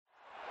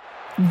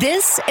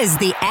This is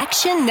the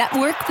Action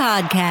Network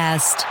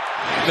Podcast.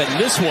 And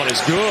this one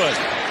is good.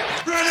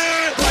 All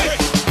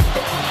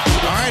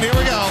right, here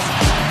we go.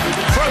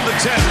 From the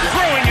 10,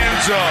 throwing end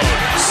zone.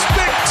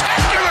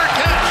 Spectacular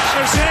catch.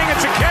 They're saying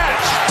it's a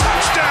catch.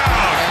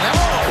 Touchdown.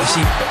 You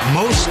see,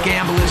 most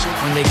gamblers,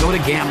 when they go to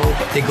gamble,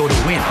 they go to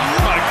win.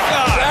 Oh, my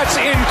God. That's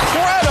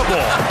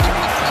incredible.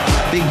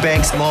 Big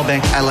bank, small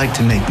bank, I like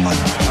to make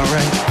money. All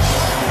right?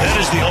 That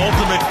is the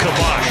ultimate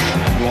kibosh.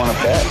 You want to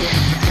bet?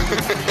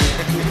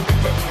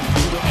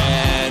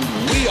 And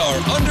we are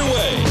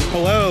underway.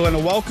 Hello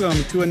and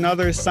welcome to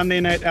another Sunday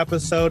night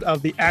episode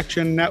of the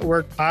Action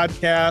Network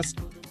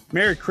Podcast.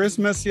 Merry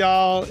Christmas,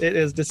 y'all. It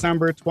is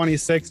December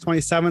 26th,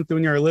 27th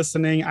when you're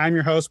listening. I'm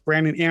your host,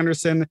 Brandon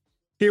Anderson,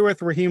 here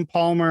with Raheem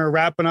Palmer,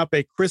 wrapping up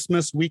a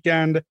Christmas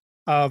weekend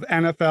of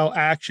NFL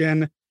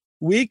action.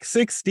 Week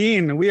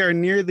 16, we are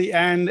near the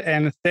end,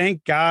 and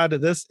thank God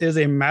this is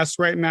a mess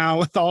right now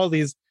with all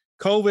these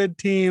COVID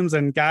teams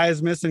and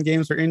guys missing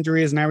games for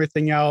injuries and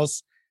everything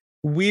else.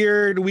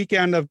 Weird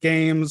weekend of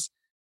games,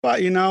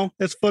 but you know,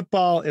 it's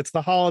football. It's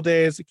the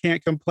holidays. You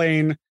can't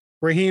complain.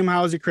 Raheem,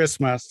 how was your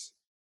Christmas?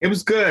 It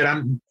was good.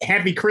 I'm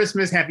happy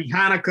Christmas, happy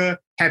Hanukkah,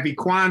 happy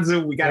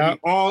Kwanzaa. We got to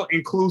be all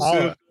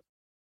inclusive.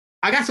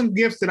 I got some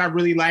gifts that I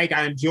really like.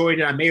 I enjoyed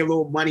it. I made a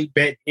little money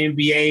bet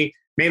NBA,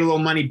 made a little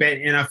money bet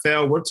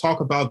NFL. We'll talk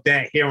about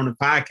that here on the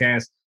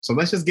podcast. So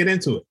let's just get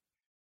into it.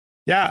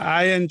 Yeah,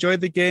 I enjoyed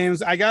the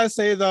games. I got to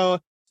say, though,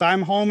 so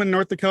I'm home in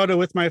North Dakota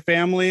with my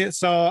family.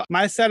 So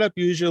my setup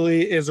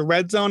usually is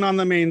Red Zone on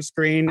the main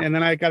screen. And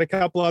then I got a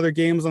couple other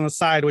games on the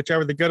side,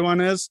 whichever the good one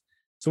is.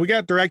 So we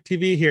got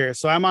DirecTV here.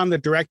 So I'm on the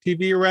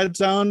DirecTV Red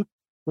Zone.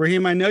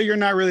 Raheem, I know you're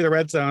not really the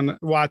Red Zone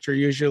watcher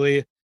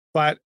usually,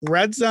 but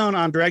Red Zone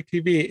on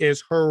DirecTV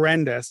is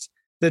horrendous.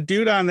 The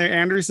dude on there,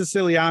 Andrew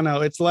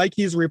Siciliano, it's like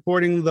he's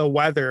reporting the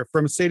weather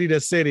from city to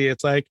city.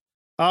 It's like,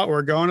 oh,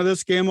 we're going to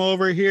this game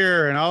over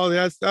here. And oh,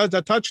 that's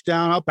a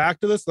touchdown. I'll back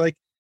to this. Like,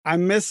 I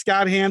miss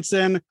Scott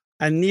Hansen.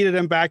 I needed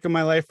him back in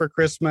my life for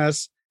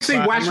Christmas.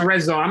 Actually, watch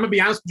Red Zone. I'm going to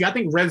be honest with you. I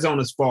think Red Zone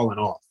is falling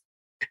off.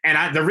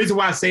 And the reason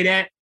why I say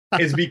that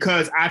is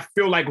because I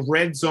feel like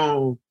Red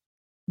Zone,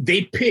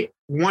 they pick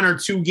one or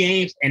two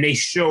games and they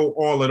show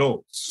all of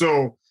those.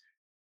 So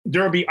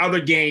there'll be other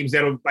games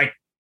that'll like,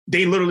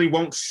 they literally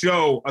won't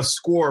show a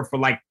score for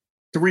like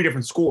three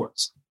different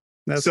scores.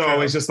 That's so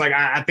true. It's just like,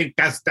 I think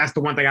that's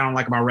the one thing I don't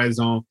like about Red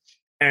Zone.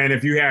 And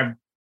if you have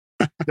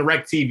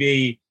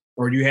DirecTV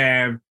or you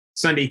have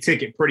Sunday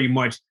Ticket, pretty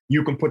much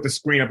you can put the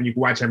screen up and you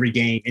can watch every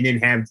game and then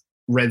have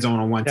Red Zone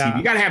on one TV.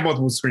 You got to have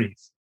multiple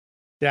screens.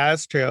 Yeah,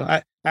 that's true.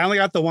 I only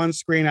got the one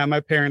screen at my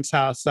parents'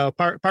 house. So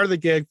part of the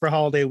gig for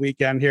holiday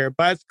weekend here,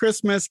 but it's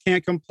Christmas,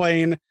 can't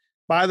complain.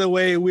 By the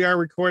way, we are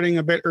recording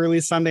a bit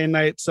early Sunday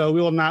night, so we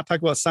will not talk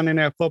about Sunday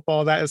Night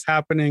Football. That is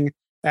happening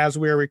as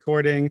we are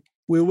recording.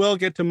 We will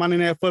get to Monday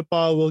Night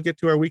Football. We'll get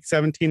to our Week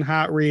 17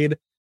 hot read.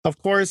 Of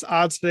course,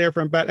 odds today are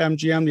from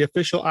BetMGM, the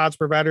official odds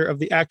provider of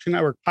the Action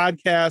Network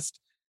Podcast.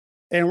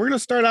 And we're going to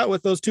start out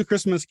with those two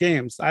Christmas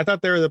games. I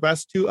thought they were the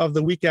best two of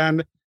the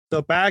weekend.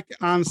 So back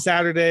on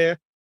Saturday,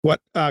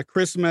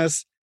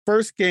 Christmas,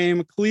 first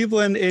game,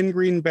 Cleveland in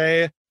Green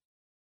Bay.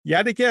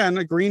 Yet again,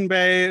 Green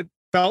Bay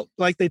felt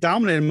like they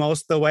dominated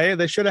most of the way.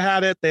 They should have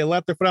had it. They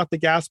let their foot off the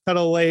gas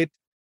pedal late.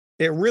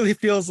 It really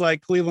feels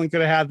like Cleveland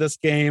could have had this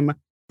game,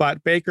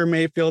 but Baker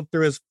Mayfield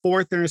threw his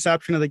fourth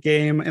interception of the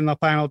game in the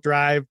final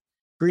drive.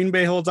 Green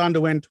Bay holds on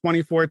to win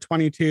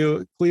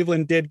 24-22.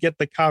 Cleveland did get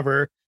the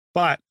cover,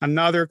 but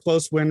another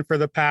close win for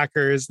the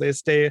Packers. They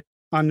stay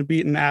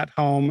unbeaten at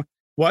home.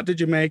 What did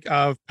you make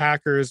of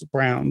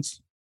Packers-Browns?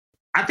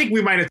 I think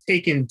we might have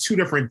taken two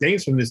different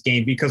things from this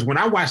game because when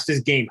I watched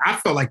this game, I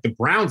felt like the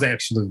Browns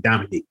actually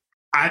dominated.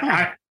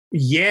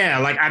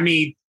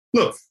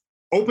 Look,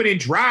 opening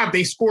drive,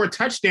 they score a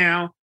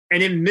touchdown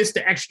and then missed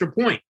the extra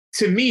point.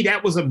 To me,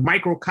 that was a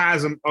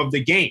microcosm of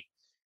the game.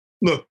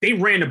 Look, they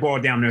ran the ball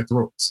down their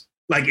throats.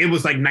 Like it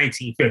was like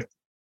 1950.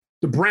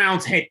 The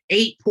Browns had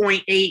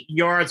 8.8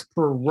 yards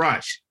per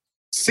rush,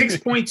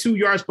 6.2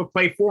 yards per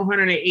play,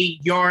 408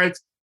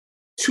 yards,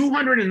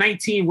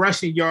 219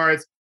 rushing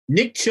yards.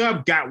 Nick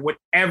Chubb got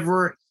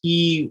whatever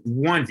he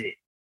wanted.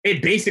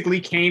 It basically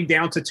came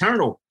down to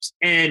turnovers.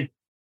 And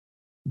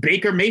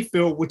Baker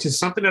Mayfield, which is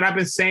something that I've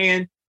been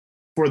saying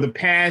for the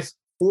past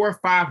 4 or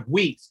 5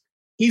 weeks,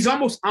 he's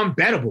almost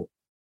unbettable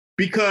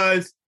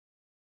because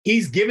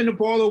he's giving the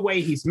ball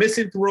away. He's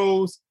missing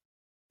throws.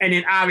 And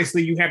then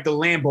obviously you have the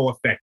Lambeau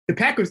effect. The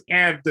Packers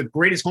have the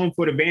greatest home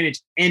field advantage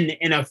in the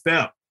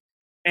NFL.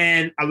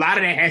 And a lot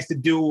of that has to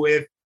do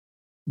with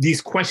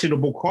these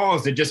questionable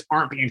calls that just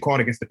aren't being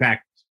called against the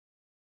Packers.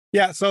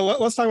 Yeah, so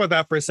let's talk about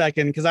that for a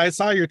second, because I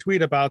saw your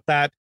tweet about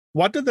that.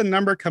 What did the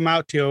number come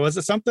out to? Was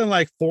it something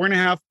like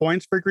 4.5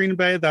 points for Green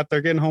Bay that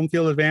they're getting home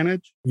field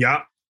advantage?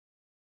 Yeah.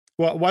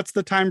 What's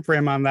the time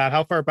frame on that?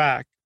 How far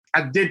back?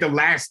 I did the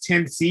last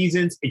 10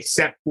 seasons,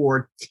 except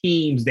for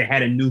teams that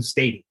had a new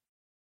stadium.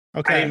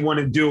 Okay. I didn't want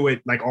to do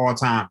it like all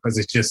time because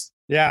it's just.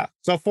 Yeah.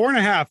 So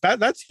 4.5,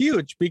 that's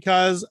huge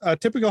because a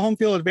typical home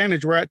field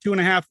advantage, we're at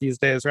 2.5 these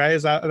days,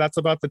 right? That's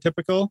about the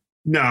typical?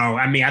 No,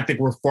 I mean, I think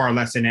we're far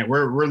less than that.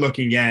 We're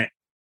looking at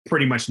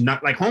pretty much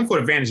not like home field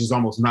advantage is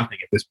almost nothing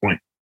at this point.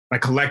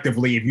 Like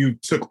collectively, if you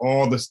took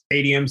all the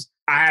stadiums,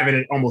 I have it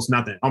at almost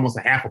nothing, almost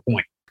a half a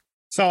point.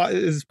 So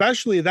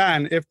especially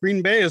then, if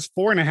Green Bay is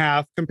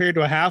 4.5 compared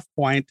to a half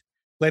point,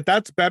 like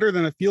that's better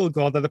than a field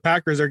goal that the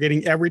Packers are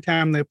getting every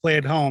time they play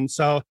at home.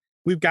 So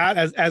we've got,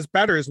 as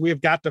bettors, we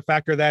have got to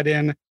factor that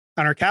in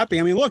on our capping.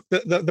 I mean, look,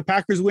 the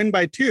Packers win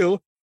by 2.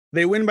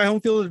 They win by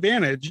home field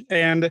advantage.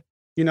 And,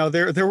 you know,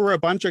 there were a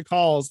bunch of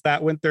calls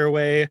that went their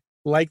way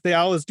like they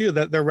always do,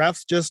 that the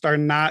refs just are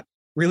not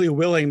really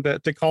willing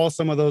to call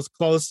some of those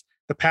close,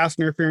 the pass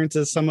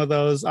interferences, some of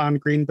those on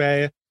Green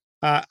Bay.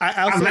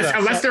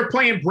 Unless they're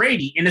playing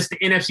Brady and it's the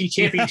NFC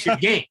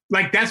Championship game.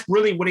 Like, that's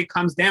really what it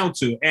comes down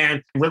to.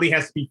 And really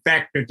has to be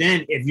factored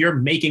in if you're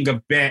making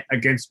a bet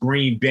against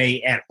Green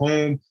Bay at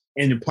home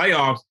in the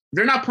playoffs.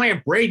 They're not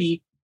playing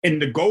Brady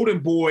and the Golden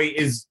Boy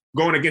is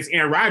going against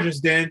Aaron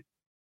Rodgers, then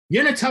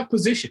you're in a tough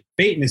position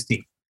fading this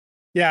team.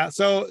 Yeah,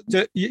 so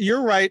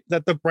you're right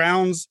that the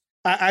Browns,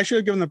 I should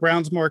have given the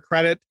Browns more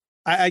credit.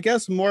 I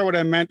guess more what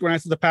I meant when I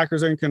said the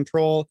Packers are in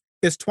control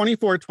is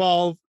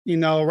 24-12, you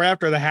know, right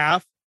after the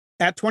half.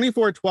 At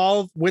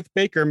 24-12 with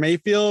Baker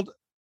Mayfield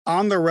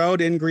on the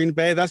road in Green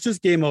Bay, that's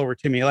just game over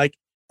to me. Like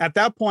at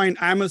that point,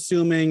 I'm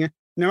assuming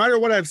no matter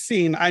what I've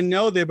seen, I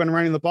know they've been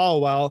running the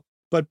ball well,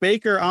 but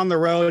Baker on the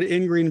road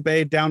in Green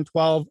Bay down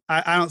 12,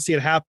 I don't see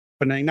it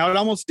happening. Now it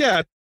almost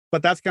did,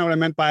 but that's kind of what I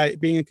meant by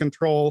being in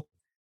control.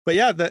 But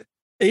yeah, the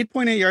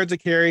 8.8 yards a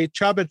carry,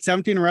 Chubb at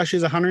 17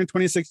 rushes,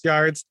 126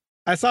 yards.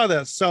 I saw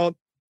this. So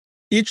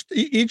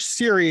each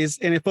series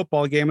in a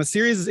football game, a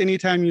series is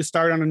anytime you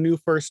start on a new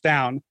first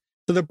down.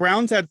 So the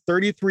Browns had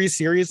 33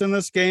 series in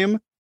this game.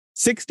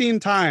 16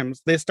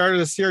 times they started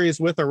a series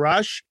with a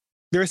rush.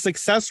 Their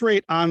success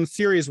rate on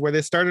series where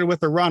they started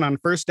with a run on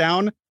first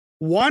down,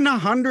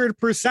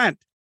 100%.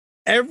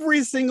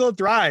 Every single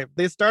drive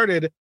they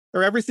started,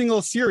 or every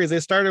single series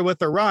they started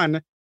with a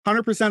run,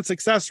 100%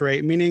 success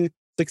rate, meaning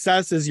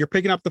success is you're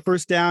picking up the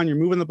first down, you're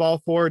moving the ball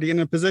forward, you're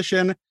in a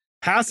position.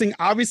 Passing,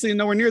 obviously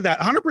nowhere near that.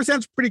 100%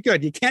 is pretty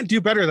good. You can't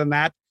do better than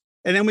that.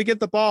 And then we get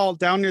the ball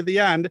down near the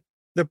end.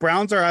 The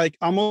Browns are like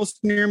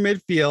almost near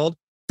midfield.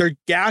 They're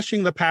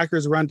gashing the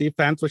Packers run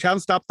defense, which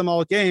hasn't stopped them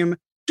all game.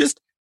 Just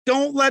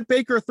don't let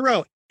Baker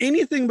throw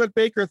anything but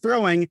Baker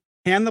throwing.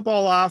 Hand the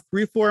ball off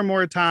 3-4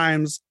 more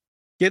times.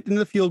 Get in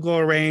the field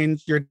goal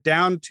range. You're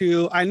down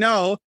 2. I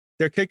know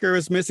their kicker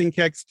is missing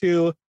kicks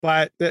too,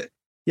 but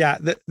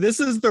this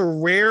is the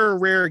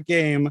rare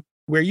game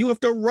where you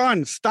have to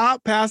run.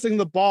 Stop passing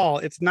the ball.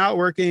 It's not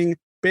working.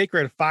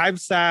 Baker had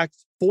 5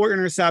 sacks, 4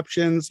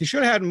 interceptions. He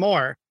should have had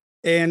more.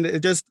 And it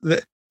just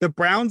the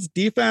Browns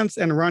defense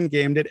and run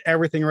game did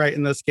everything right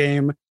in this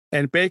game.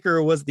 And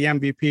Baker was the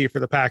MVP for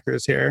the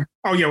Packers here.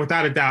 Oh, yeah,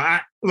 without a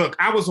doubt.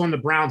 I was on the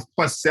Browns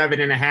plus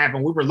 7.5,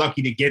 and we were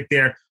lucky to get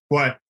there.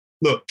 But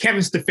look,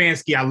 Kevin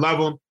Stefanski, I love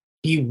him.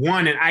 He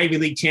won an Ivy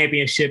League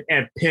championship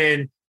at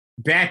Penn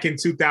back in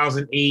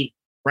 2008,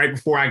 right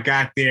before I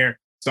got there.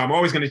 So I'm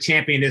always going to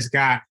champion this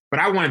guy. But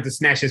I wanted to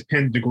snatch his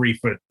Penn degree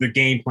for the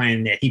game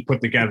plan that he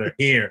put together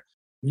here.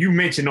 You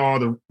mentioned all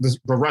the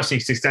rushing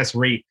success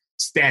rate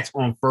stats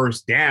on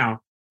first down,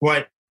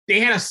 but they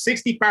had a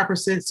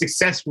 65%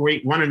 success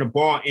rate running the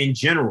ball in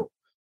general.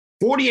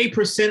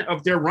 48%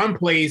 of their run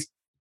plays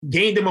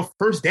gained them a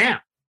first down.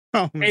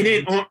 Oh, and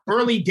then on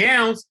early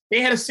downs, they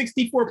had a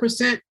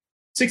 64%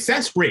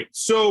 success rate.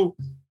 So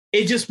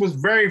it just was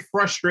very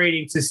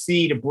frustrating to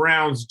see the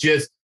Browns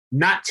just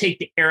not take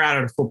the air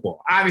out of the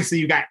football. Obviously,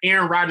 you got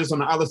Aaron Rodgers on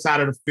the other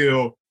side of the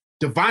field.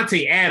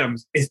 Devontae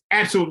Adams is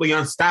absolutely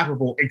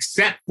unstoppable,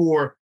 except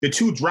for the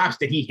 2 drops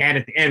that he had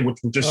at the end, which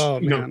were just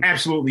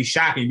absolutely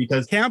shocking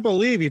because can't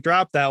believe he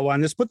dropped that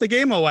one. Just put the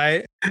game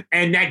away,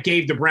 and that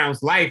gave the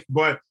Browns life.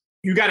 But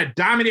you got a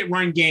dominant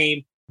run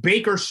game.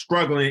 Baker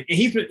struggling,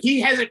 and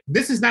he hasn't.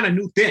 This is not a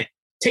new thing.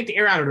 Take the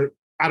air out of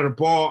the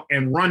ball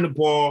and run the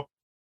ball,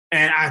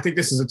 and I think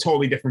this is a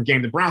totally different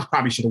game. The Browns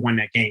probably should have won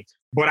that game,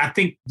 but I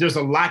think there's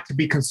a lot to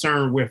be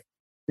concerned with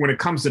when it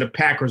comes to the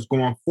Packers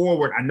going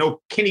forward. I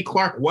know Kenny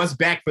Clark was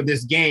back for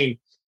this game,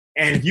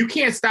 and if you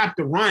can't stop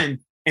the run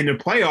in the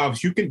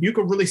playoffs, you can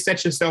really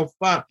set yourself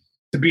up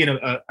to be in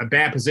a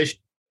bad position.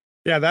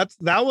 Yeah,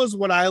 that was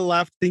what I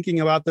left thinking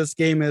about this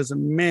game is,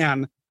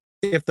 man,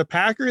 if the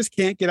Packers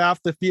can't get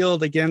off the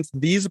field against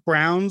these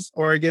Browns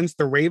or against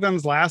the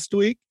Ravens last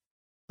week,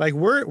 like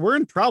we're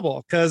in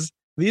trouble because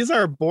these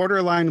are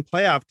borderline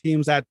playoff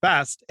teams at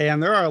best,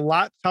 and there are a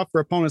lot tougher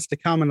opponents to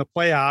come in the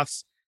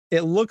playoffs.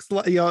 It looks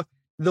like,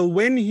 the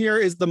win here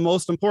is the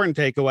most important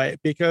takeaway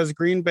because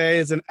Green Bay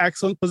is in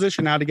excellent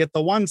position now to get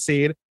the 1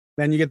 seed.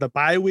 Then you get the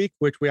bye week,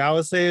 which we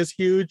always say is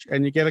huge,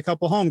 and you get a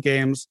couple home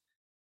games.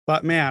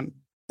 But man,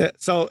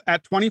 so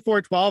at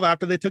 24-12,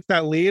 after they took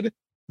that lead,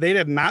 they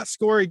did not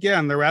score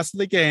again the rest of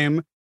the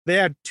game. They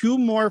had 2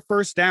 more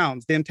first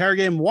downs. The entire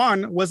game.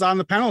 1 was on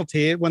the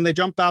penalty when they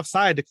jumped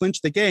offside to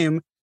clinch the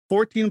game.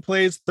 14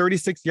 plays,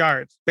 36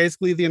 yards,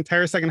 basically the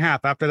entire second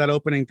half after that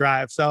opening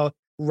drive. So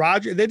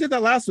they did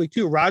that last week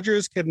too.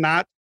 Rodgers could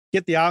not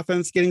get the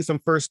offense getting some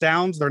first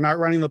downs. They're not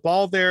running the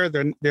ball there.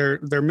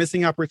 They're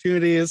missing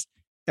opportunities,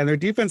 and their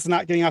defense is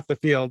not getting off the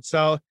field.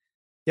 So,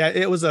 yeah,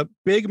 it was a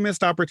big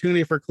missed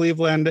opportunity for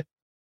Cleveland.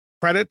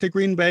 Credit to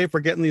Green Bay for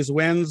getting these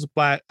wins,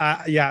 but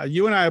yeah,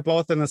 you and I are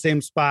both in the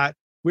same spot.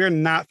 We're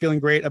not feeling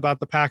great about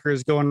the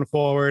Packers going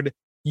forward.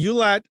 You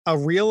let a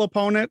real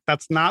opponent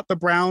that's not the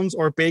Browns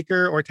or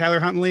Baker or Tyler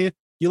Huntley,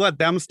 you let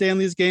them stay in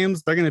these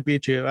games, they're going to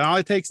beat you. And all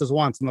it takes is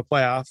once in the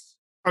playoffs.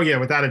 Oh, yeah,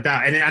 without a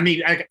doubt. And I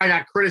mean, I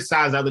got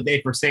criticized the other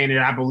day for saying that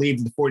I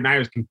believe the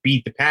 49ers can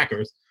beat the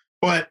Packers,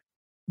 but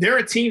they're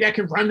a team that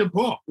can run the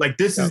ball. Like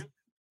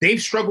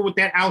they've struggled with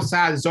that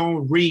outside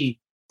zone read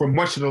for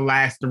much of the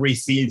last 3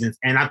 seasons.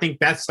 And I think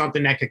that's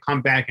something that could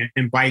come back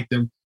and bite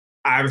them.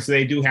 Obviously,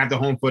 they do have the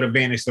home field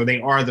advantage, so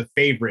they are the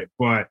favorite,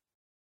 but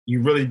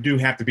you really do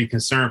have to be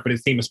concerned for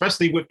this team,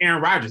 especially with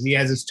Aaron Rodgers. He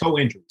has his toe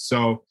injury.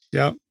 So,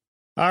 yeah.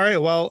 All right.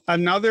 Well,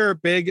 another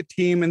big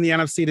team in the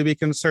NFC to be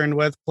concerned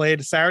with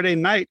played Saturday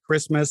night,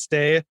 Christmas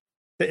Day,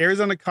 the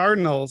Arizona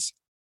Cardinals.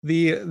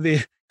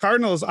 The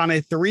Cardinals on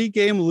a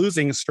 3-game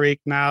losing streak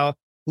now,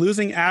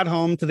 losing at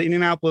home to the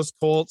Indianapolis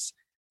Colts.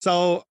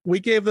 So we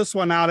gave this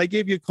one out. I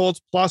gave you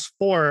Colts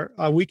 +4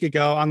 a week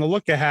ago on the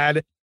look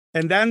ahead.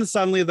 And then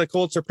suddenly the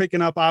Colts are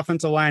picking up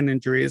offensive line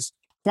injuries.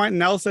 Quentin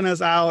Nelson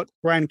is out.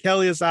 Brian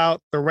Kelly is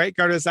out. The right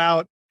guard is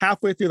out.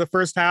 Halfway through the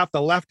first half,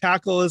 the left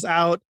tackle is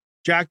out.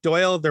 Jack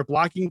Doyle, their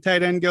blocking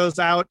tight end, goes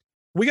out.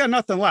 We got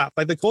nothing left.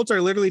 Like the Colts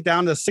are literally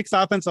down to 6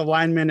 offensive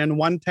linemen and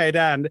 1 tight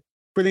end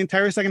for the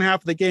entire second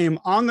half of the game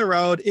on the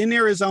road in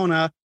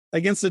Arizona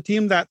against a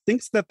team that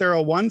thinks that they're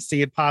a 1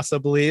 seed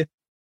possibly.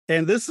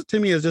 And this to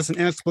me is just an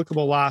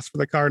inexplicable loss for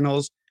the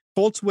Cardinals.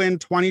 Colts win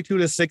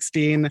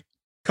 22-16.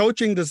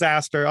 Coaching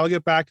disaster. I'll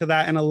get back to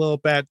that in a little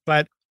bit,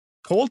 but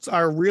Colts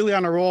are really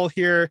on a roll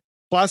here.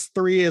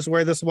 +3 is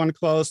where this one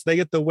closed. They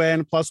get the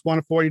win,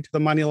 +140 to the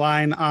money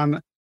line on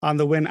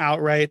the win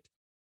outright.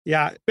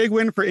 Yeah, big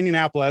win for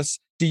Indianapolis.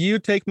 Do you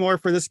take more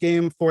for this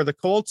game for the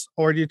Colts,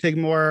 or do you take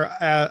more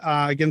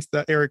against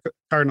the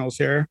Cardinals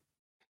here?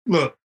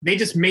 Look, they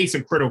just made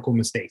some critical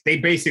mistakes. They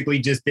basically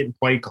just didn't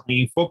play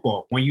clean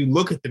football. When you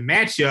look at the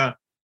matchup,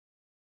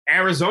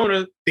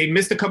 Arizona, they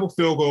missed a couple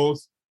field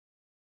goals.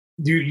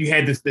 You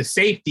had the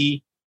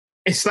safety.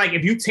 It's like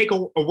if you take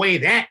away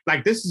that,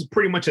 like this is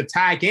pretty much a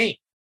tie game.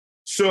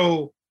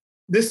 So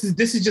this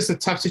is just a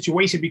tough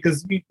situation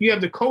because you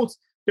have the Colts.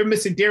 They're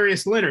missing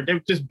Darius Leonard.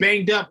 They're just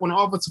banged up on the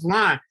offensive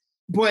line.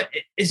 But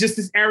it's just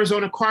this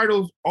Arizona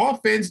Cardinals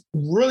offense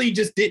really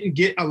just didn't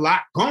get a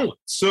lot going.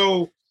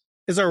 So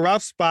it's a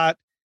rough spot.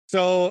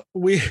 So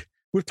we've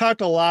talked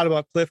a lot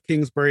about Cliff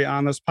Kingsbury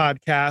on this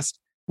podcast.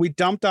 We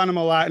dumped on him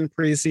a lot in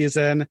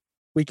preseason.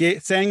 We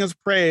sang his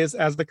praise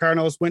as the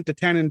Cardinals went to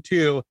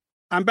 10-2.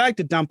 I'm back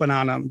to dumping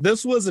on him.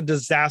 This was a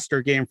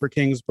disaster game for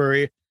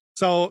Kingsbury.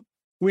 So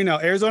we know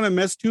Arizona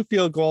missed 2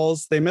 field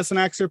goals. They miss an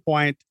extra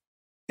point.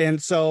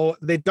 And so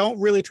they don't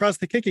really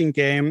trust the kicking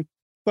game.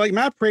 But like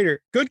Matt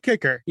Prater, good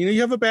kicker. You know,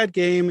 you have a bad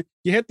game,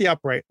 you hit the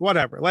upright,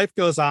 whatever. Life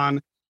goes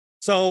on.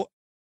 So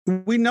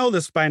we know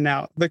this by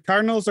now. The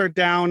Cardinals are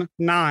down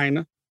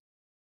 9.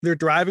 They're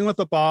driving with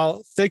the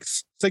ball,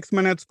 6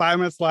 minutes, 5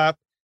 minutes left.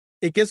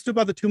 It gets to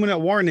about the 2-minute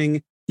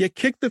warning. You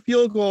kick the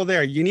field goal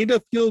there. You need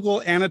a field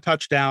goal and a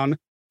touchdown.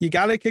 You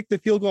got to kick the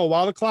field goal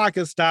while the clock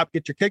is stopped.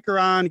 Get your kicker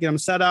on, get them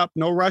set up.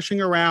 No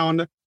rushing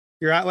around.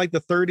 You're at like the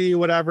 30,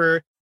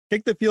 whatever.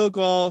 Kick the field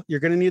goal. You're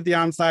going to need the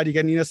onside. You're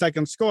going to need a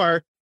second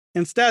score.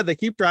 Instead, they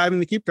keep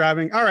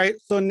driving. All right,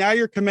 so now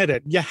you're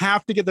committed. You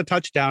have to get the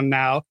touchdown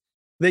now.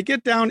 They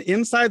get down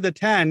inside the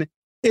 10.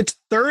 It's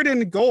 3rd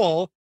and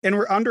goal, and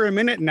we're under a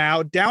minute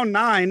now, down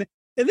 9,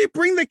 and they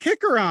bring the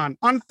kicker on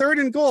 3rd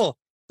and goal.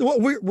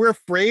 We're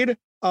afraid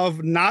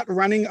of not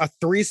running a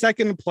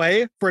 3-second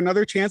play for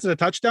another chance at a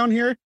touchdown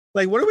here.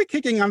 Like, what are we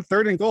kicking on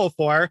 3rd and goal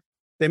for?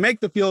 They make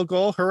the field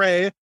goal,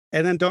 hooray,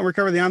 and then don't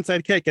recover the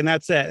onside kick, and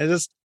that's it.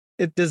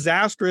 It's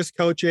disastrous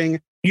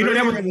coaching. You know,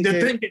 that was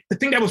the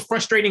thing that was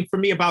frustrating for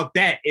me about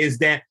that is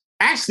that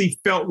I actually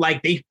felt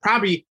like they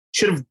probably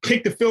should have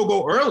kicked the field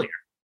goal earlier.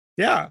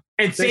 Yeah,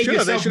 and save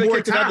yourself they should have more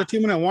kicked time. it out the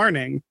 2-minute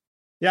warning.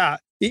 Yeah,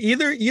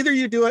 either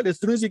you do it as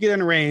soon as you get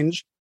in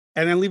range,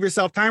 and then leave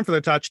yourself time for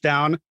the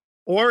touchdown,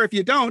 or if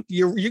you don't,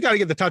 you got to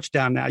get the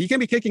touchdown now. You can't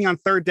be kicking on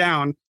 3rd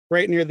down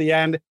right near the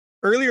end.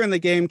 Earlier in the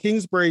game,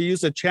 Kingsbury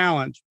used a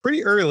challenge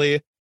pretty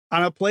early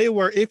on a play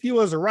where if he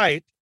was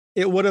right,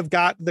 it would have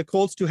got the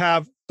Colts to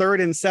have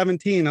 3rd and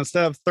 17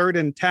 instead of 3rd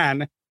and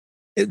 10.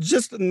 It's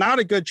just not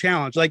a good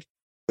challenge. Like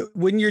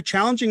when you're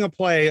challenging a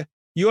play,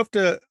 you have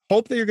to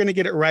hope that you're going to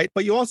get it right,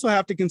 but you also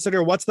have to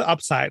consider what's the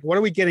upside. What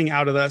are we getting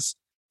out of this?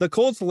 The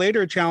Colts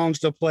later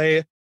challenged a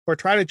play or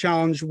try to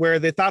challenge where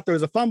they thought there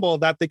was a fumble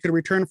that they could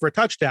return for a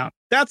touchdown.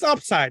 That's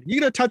upside.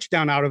 You get a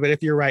touchdown out of it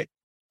if you're right.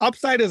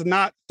 Upside is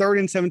not 3rd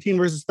and 17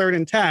 versus 3rd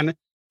and 10.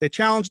 They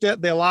challenged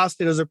it. They lost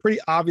it. It was a pretty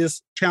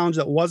obvious challenge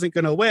that wasn't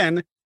going to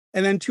win.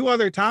 And then 2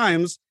 other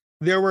times,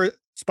 there were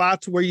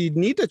spots where you'd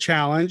need to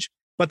challenge,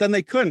 but then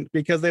they couldn't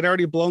because they'd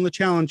already blown the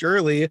challenge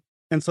early.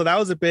 And so that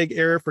was a big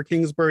error for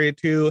Kingsbury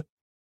too.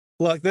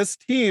 Look, this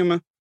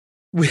team,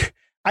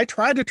 I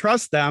tried to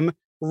trust them.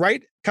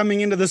 right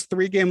coming into this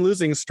 3-game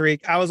losing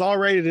streak, I was all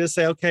ready to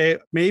say, okay,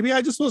 maybe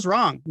I just was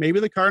wrong. Maybe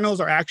the Cardinals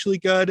are actually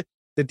good.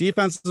 The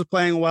defense is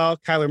playing well.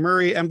 Kyler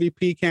Murray,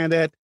 MVP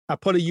candidate. I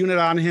put a unit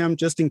on him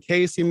just in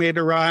case he made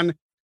a run.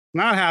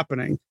 Not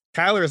happening.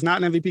 Kyler is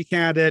not an MVP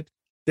candidate.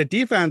 The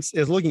defense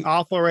is looking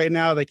awful right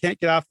now. They can't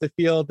get off the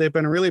field. They've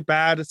been really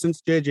bad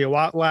since J.J.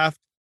 Watt left.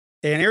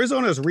 And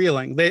Arizona is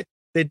reeling. They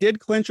did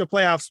clinch a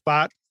playoff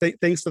spot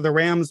thanks to the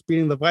Rams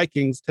beating the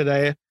Vikings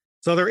today.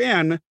 So they're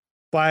in,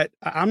 but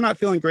I'm not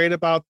feeling great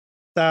about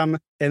them.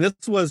 And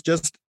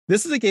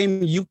this is a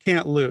game you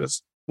can't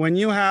lose. When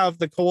you have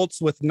the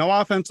Colts with no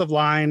offensive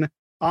line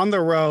on the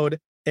road,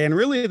 and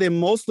really they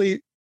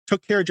mostly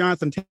took care of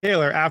Jonathan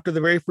Taylor after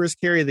the very first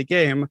carry of the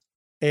game,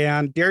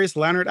 and Darius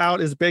Leonard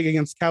out is big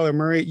against Kyler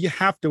Murray, you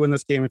have to win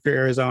this game if you're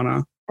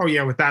Arizona. Oh,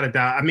 yeah, without a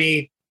doubt. I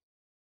mean,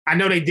 I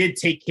know they did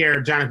take care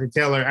of Jonathan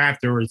Taylor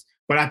afterwards,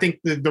 but I think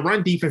the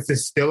run defense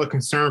is still a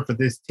concern for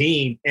this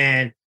team.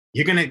 And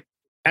you're going to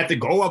have to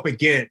go up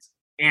against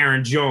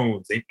Aaron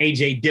Jones and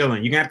A.J.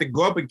 Dillon. You're going to have to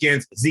go up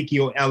against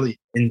Ezekiel Elliott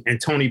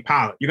and Tony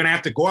Pollard. You're going to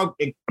have to go up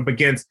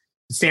against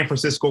the San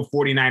Francisco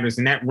 49ers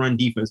and that run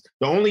defense.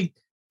 The only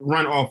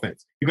run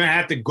offense. You're going to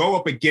have to go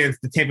up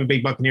against the Tampa Bay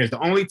Buccaneers. The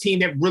only team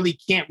that really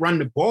can't run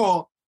the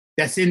ball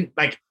that's in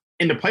the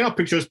playoff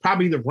picture is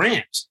probably the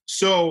Rams.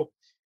 So,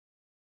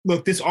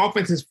 look, this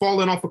offense is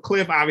falling off a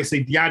cliff.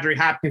 Obviously, DeAndre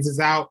Hopkins is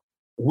out.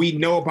 We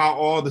know about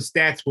all the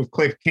stats with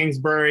Cliff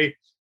Kingsbury.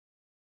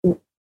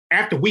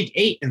 After week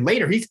 8 and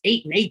later, he's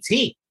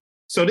 8-18.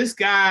 So this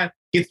guy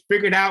gets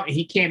figured out and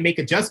he can't make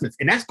adjustments.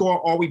 And that's going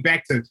all the way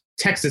back to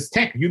Texas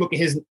Tech. If you look at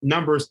his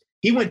numbers,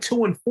 he went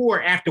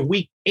 2-4 after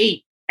week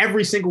 8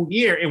 every single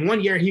year. And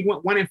one year he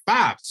went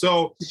 1-5.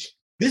 So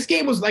this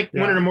game was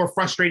one of the more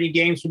frustrating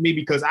games for me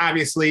because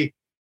obviously,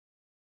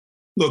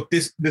 look,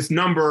 this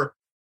number,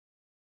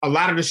 a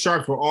lot of the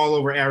sharps were all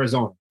over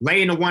Arizona.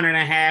 Laying the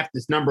 1.5,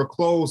 this number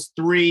closed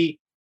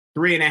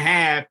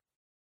 3.5.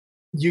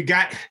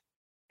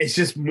 It's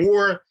just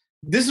more.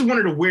 This is one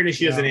of the weirdest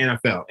years in the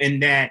NFL, in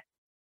that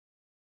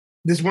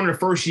this is one of the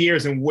first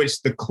years in which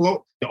the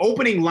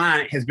opening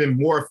line has been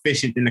more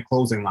efficient than the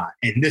closing line.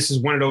 And this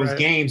is one of those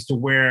games to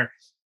where,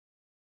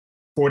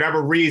 for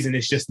whatever reason,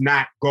 it's just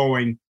not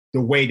going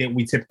the way that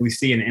we typically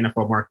see in the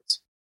NFL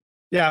markets.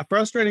 Yeah,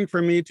 frustrating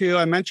for me too.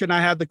 I mentioned I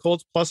had the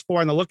Colts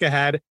 +4 on the look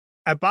ahead.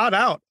 I bought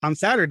out on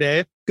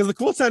Saturday because the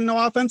Colts had no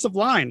offensive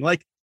line.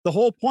 Like, the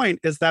whole point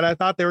is that I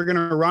thought they were going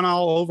to run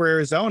all over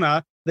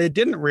Arizona. They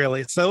didn't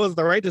really. So it was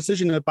the right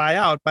decision to buy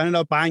out. But I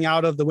ended up buying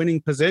out of the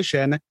winning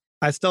position.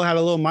 I still had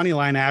a little money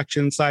line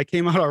action, so I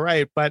came out all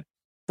right. But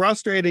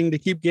frustrating to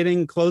keep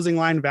getting closing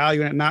line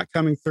value and it not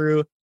coming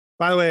through.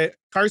 By the way,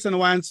 Carson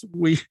Wentz,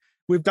 we've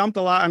dumped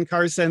a lot on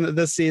Carson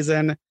this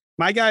season.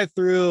 My guy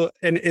threw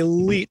an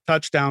elite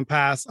touchdown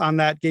pass on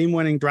that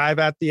game-winning drive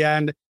at the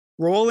end,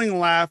 rolling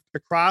left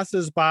across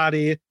his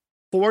body,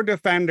 4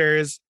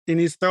 defenders, and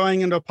he's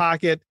throwing into a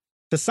pocket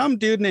to some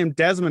dude named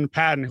Desmond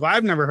Patton, who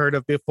I've never heard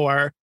of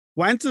before.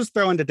 Wentz is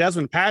throwing to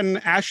Desmond Patton,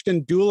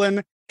 Ashton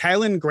Doolin,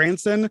 Kylan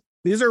Granson.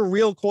 These are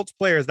real Colts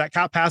players that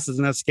caught passes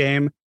in this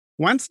game.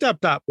 Wentz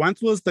stepped up.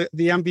 Wentz was the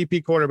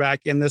MVP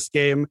quarterback in this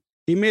game.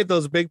 He made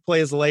those big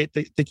plays late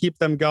to keep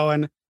them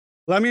going.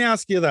 Let me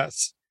ask you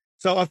this.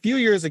 So a few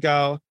years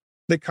ago,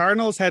 the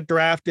Cardinals had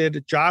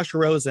drafted Josh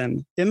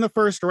Rosen in the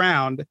first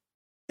round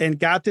and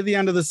got to the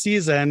end of the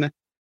season,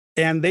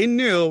 and they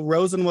knew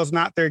Rosen was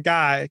not their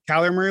guy.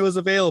 Kyler Murray was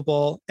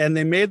available, and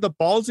they made the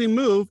ballsy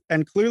move,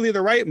 and clearly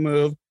the right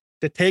move,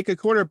 to take a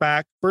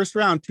quarterback first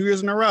round 2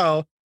 years in a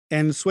row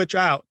and switch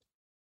out.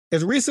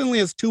 As recently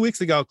as 2 weeks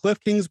ago, Cliff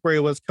Kingsbury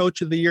was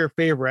Coach of the Year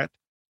favorite.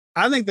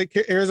 I think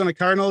the Arizona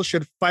Cardinals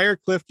should fire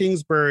Cliff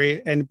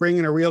Kingsbury and bring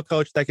in a real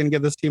coach that can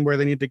get this team where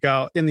they need to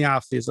go in the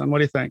offseason. What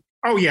do you think?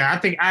 Oh, yeah, I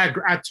think I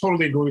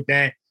totally agree with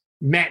that.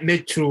 Matt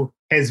Mitchell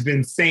has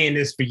been saying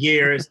this for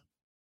years,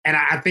 and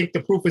I think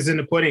the proof is in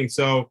the pudding.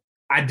 So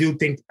I do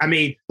think,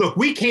 look,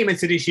 we came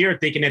into this year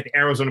thinking that the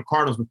Arizona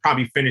Cardinals would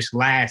probably finish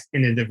last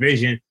in the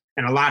division,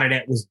 and a lot of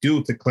that was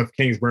due to Cliff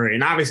Kingsbury.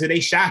 And obviously they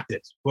shocked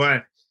us,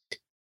 but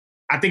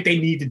I think they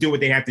need to do what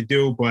they have to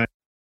do. But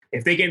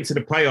if they get into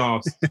the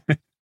playoffs,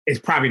 it's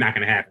probably not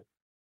going to happen.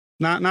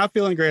 Not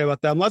feeling great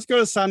about them. Let's go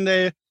to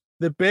Sunday,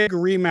 the big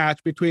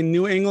rematch between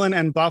New England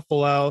and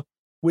Buffalo.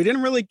 We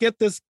didn't really get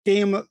this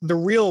game, the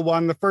real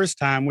one, the first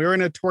time. We were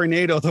in a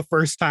tornado the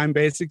first time,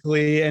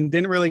 basically, and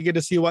didn't really get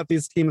to see what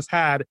these teams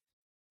had.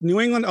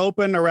 New England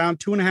opened around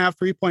 2.5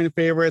 3-point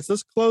favorites.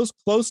 This close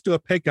to a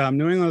pick-em.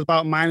 New England was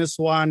about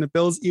 -1. The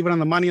Bills even on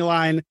the money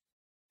line.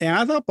 And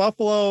I thought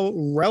Buffalo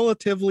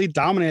relatively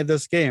dominated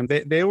this game.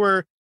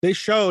 They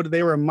showed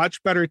they were a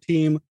much better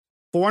team.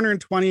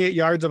 428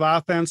 yards of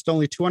offense to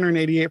only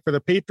 288 for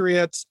the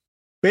Patriots.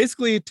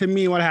 Basically, to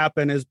me, what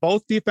happened is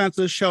both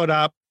defenses showed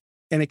up,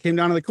 and it came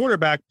down to the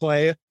quarterback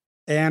play,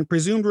 and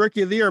presumed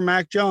rookie of the year,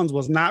 Mac Jones,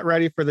 was not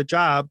ready for the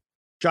job.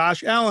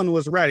 Josh Allen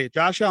was ready.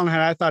 Josh Allen had,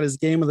 I thought, his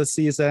game of the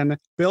season.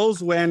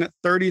 Bills win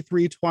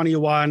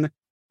 33-21.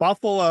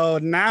 Buffalo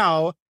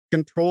now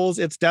controls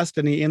its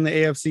destiny in the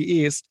AFC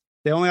East.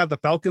 They only have the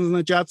Falcons and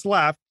the Jets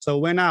left, so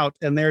win out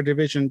and they're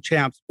division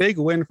champs. Big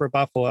win for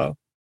Buffalo.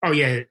 Oh,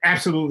 yeah,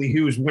 absolutely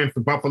huge win for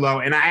Buffalo.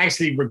 And I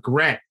actually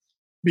regret,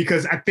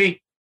 because I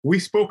think we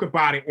spoke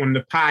about it on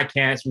the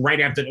podcast right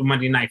after the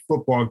Monday Night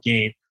Football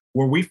game,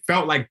 where we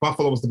felt like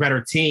Buffalo was the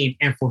better team.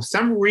 And for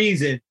some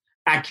reason,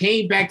 I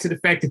came back to the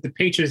fact that the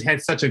Patriots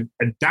had such a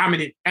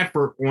dominant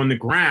effort on the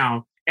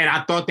ground, and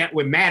I thought that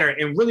would matter.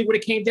 And really what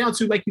it came down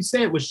to, like you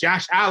said, was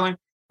Josh Allen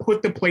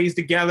put the plays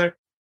together.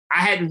 I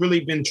hadn't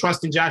really been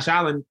trusting Josh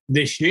Allen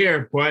this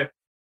year, but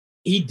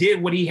he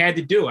did what he had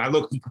to do.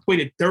 He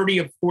completed 30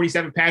 of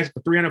 47 passes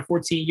for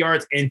 314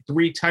 yards and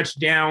 3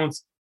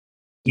 touchdowns.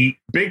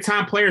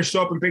 Big-time players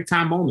show up in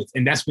big-time moments,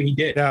 and that's what he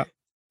did. Yeah.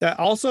 That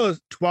also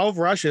 12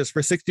 rushes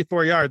for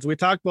 64 yards. We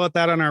talked about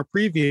that on our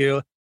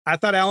preview. I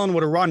thought Allen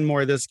would have run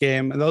more this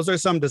game. And those are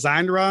some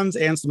designed runs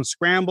and some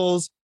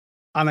scrambles.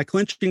 On a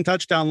clinching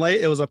touchdown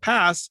late, it was a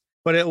pass,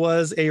 but it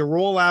was a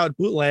rollout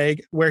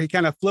bootleg where he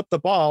kind of flipped the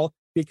ball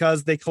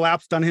because they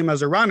collapsed on him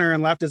as a runner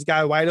and left his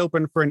guy wide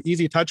open for an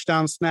easy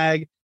touchdown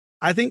snag.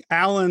 I think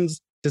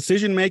Allen's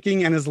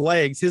decision-making and his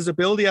legs, his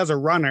ability as a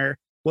runner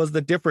was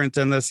the difference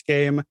in this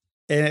game.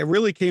 And it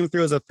really came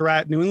through as a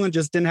threat. New England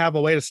just didn't have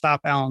a way to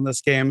stop Allen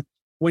this game.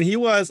 When he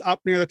was up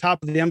near the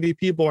top of the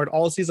MVP board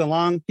all season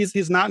long,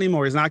 he's not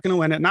anymore. He's not going to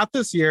win it. Not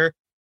this year.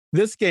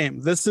 This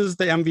game, this is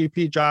the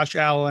MVP Josh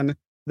Allen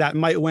that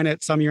might win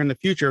it some year in the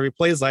future if he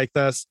plays like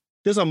this.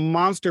 Just a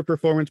monster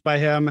performance by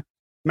him.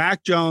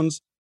 Mac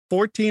Jones,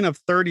 14 of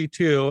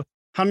 32,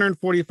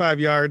 145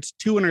 yards,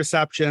 2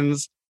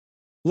 interceptions.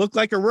 Looked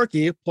like a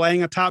rookie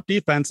playing a top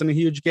defense in a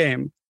huge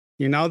game.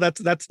 You know,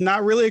 that's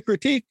not really a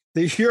critique.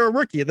 You're a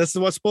rookie. This is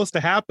what's supposed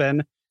to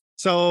happen.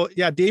 So,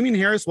 yeah, Damian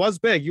Harris was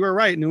big. You were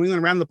right. New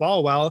England ran the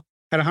ball well,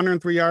 had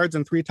 103 yards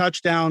and 3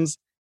 touchdowns,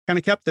 kind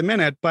of kept them in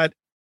it. But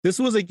this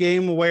was a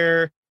game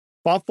where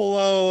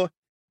Buffalo,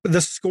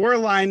 the score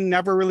line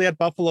never really had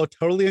Buffalo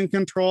totally in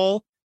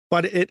control,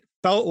 but it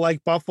felt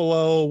like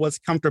Buffalo was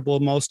comfortable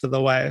most of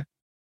the way.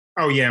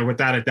 Oh, yeah,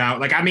 without a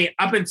doubt. Like, I mean,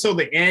 up until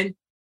the end,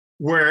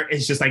 where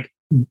it's just like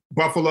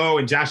Buffalo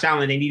and Josh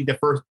Allen, they needed the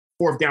first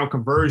 4th down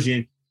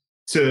conversion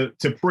to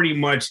pretty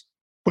much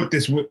put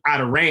this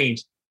out of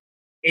range.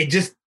 It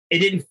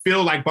didn't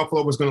feel like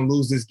Buffalo was going to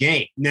lose this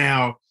game.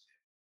 Now,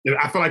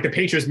 I feel like the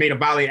Patriots made a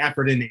valiant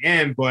effort in the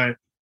end, but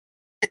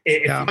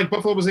it felt like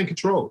Buffalo was in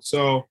control.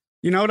 So,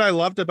 you know what I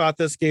loved about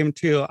this game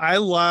too?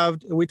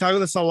 We talk about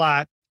this a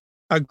lot,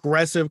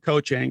 aggressive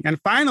coaching. And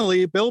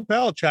finally, Bill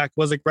Belichick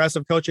was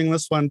aggressive coaching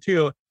this one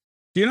too.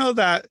 Do you know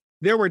that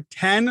there were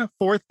 10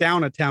 4th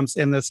down attempts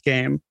in this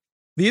game?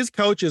 These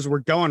coaches were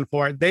going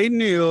for it. They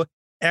knew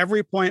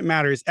every point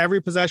matters,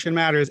 every possession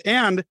matters.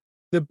 And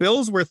the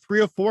Bills were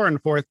 3 of 4 on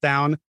 4th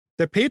down.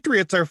 The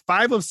Patriots are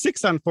 5 of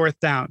 6 on 4th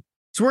down.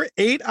 So we're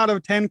 8 out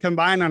of 10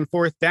 combined on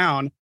 4th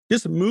down,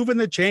 just moving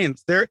the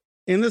chains.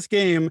 In this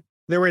game,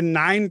 there were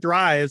 9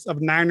 drives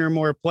of 9 or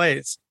more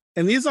plays.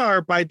 And these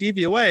are, by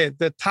DVOA,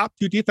 the top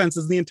 2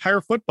 defenses in the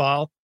entire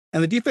football.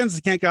 And the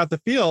defenses can't get out the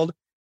field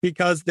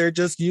because they're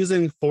just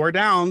using 4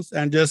 downs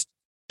and just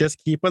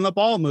keeping the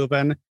ball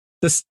moving.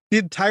 The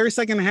entire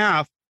second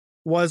half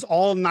was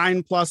all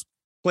 9+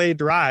 play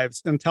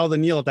drives until the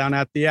kneel down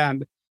at the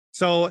end.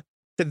 So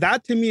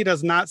that to me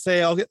does not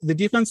say, okay, the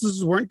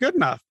defenses weren't good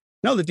enough.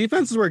 No, the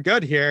defenses were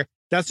good here.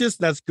 That's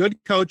good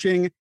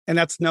coaching. And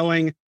that's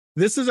knowing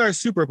this is our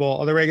Super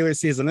Bowl of the regular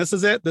season. This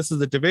is it. This is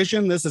the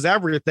division. This is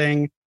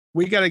everything.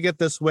 We got to get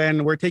this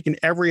win. We're taking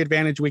every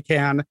advantage we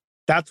can.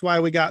 That's why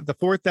we got the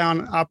 4th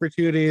down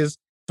opportunities.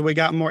 So we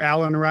got more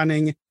Allen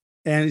running.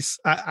 And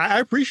I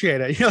appreciate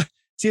it.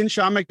 Seeing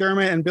Sean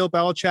McDermott and Bill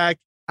Belichick,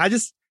 I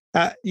just,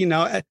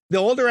 the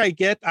older I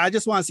get, I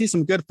just want to see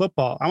some good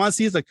football. I want to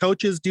see the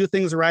coaches do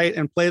things right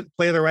and play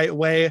the right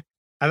way.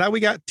 I thought we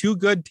got 2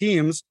 good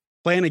teams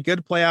playing a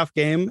good playoff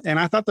game, and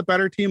I thought the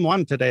better team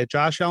won today.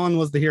 Josh Allen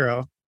was the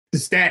hero. The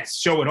stats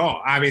show it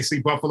all. Obviously,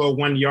 Buffalo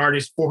won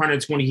yardage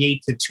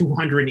 428 to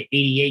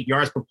 288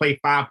 yards per play,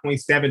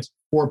 5.7 to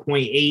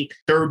 4.8.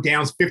 Third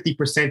downs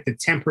 50% to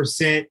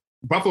 10%.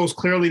 Buffalo's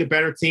clearly the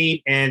better team,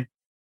 and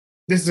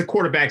this is a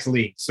quarterback's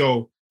league.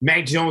 So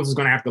Mac Jones is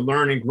going to have to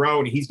learn and grow,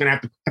 and he's going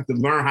to have to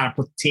learn how to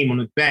put the team on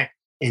his back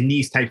in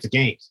these types of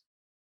games.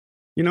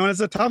 It's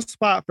a tough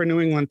spot for New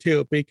England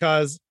too,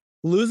 because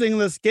losing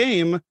this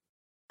game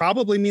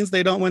probably means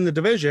they don't win the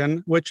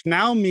division, which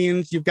now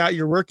means you've got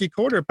your rookie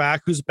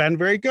quarterback who's been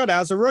very good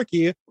as a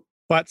rookie,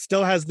 but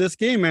still has this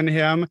game in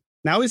him.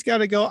 Now he's got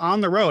to go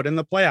on the road in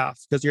the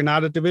playoffs because you're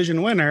not a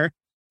division winner.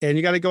 And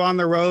you got to go on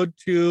the road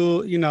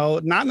to,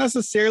 not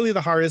necessarily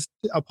the hardest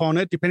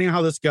opponent, depending on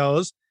how this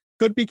goes.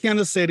 Could be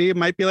Kansas City. It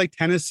might be like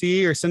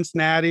Tennessee or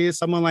Cincinnati,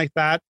 someone like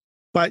that.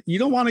 But you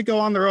don't want to go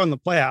on the road in the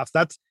playoffs.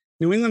 That's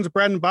New England's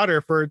bread and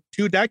butter for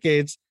 2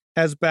 decades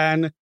has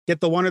been get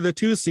the 1 or the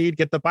 2 seed,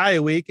 get the bye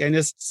week, and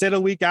just sit a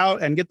week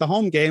out and get the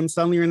home game.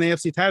 Suddenly you're in the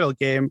AFC title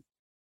game.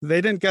 They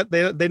didn't get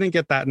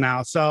that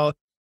now. So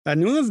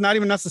New England's not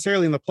even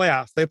necessarily in the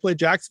playoffs. They play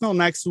Jacksonville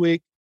next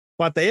week,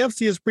 but the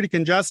AFC is pretty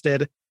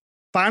congested.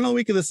 Final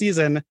week of the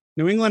season,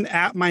 New England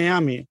at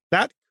Miami.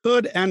 That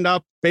could end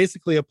up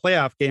basically a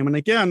playoff game. And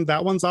again,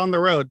 that one's on the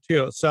road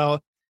too. So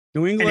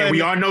New England. And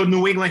we all know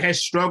New England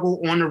has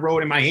struggled on the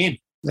road in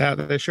Miami. Yeah,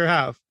 they sure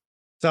have.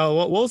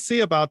 So we'll see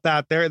about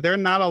that. They're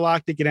not a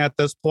lock to get at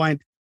this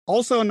point.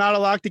 Also not a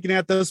lock to get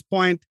at this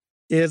point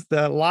is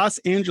the Los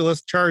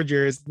Angeles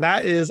Chargers.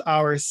 That is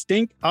our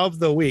stink of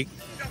the week.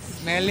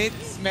 Smell it,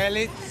 smell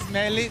it,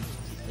 smell it.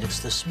 It's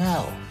the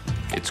smell.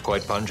 It's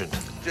quite pungent.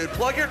 Dude,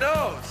 plug your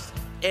nose.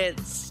 It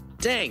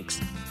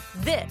stinks.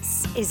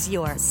 This is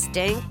your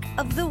stink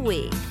of the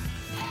week.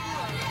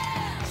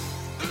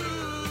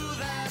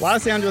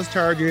 Los Angeles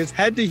Chargers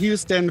head to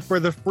Houston for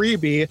the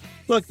freebie.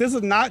 Look, this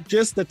is not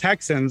just the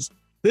Texans.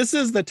 This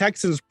is the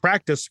Texans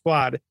practice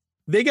squad.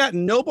 They got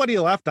nobody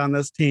left on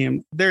this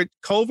team. They're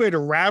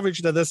COVID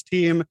ravaged of this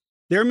team.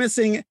 They're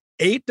missing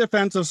 8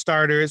 defensive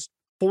starters,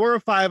 4 or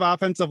 5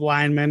 offensive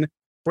linemen,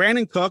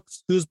 Brandon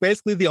Cooks, who's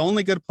basically the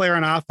only good player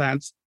on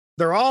offense.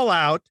 They're all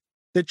out.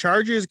 The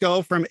Chargers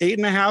go from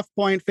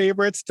 8.5-point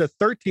favorites to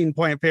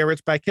 13-point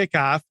favorites by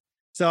kickoff.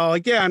 So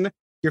again,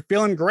 you're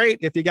feeling great.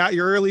 If you got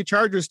your early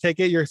Chargers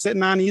ticket, you're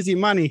sitting on easy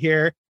money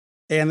here.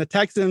 And the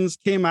Texans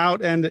came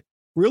out and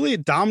really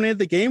dominated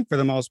the game for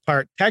the most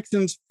part.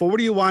 Texans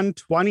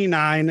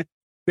 41-29,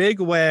 big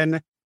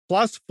win,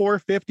 plus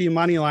 450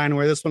 money line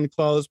where this one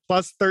closed,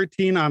 plus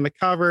 13 on the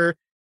cover.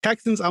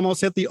 Texans almost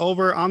hit the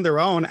over on their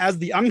own as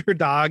the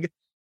underdog.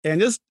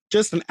 And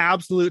just an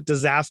absolute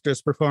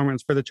disastrous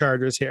performance for the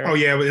Chargers here. Oh,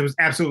 yeah, it was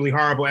absolutely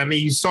horrible. I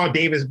mean, you saw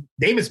Davis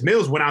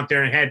Mills went out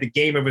there and had the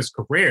game of his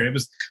career. It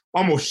was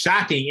almost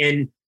shocking.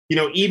 And,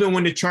 even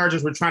when the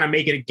Chargers were trying to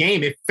make it a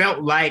game, it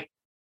felt like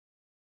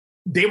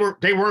they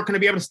weren't going to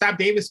be able to stop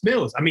Davis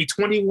Mills. I mean,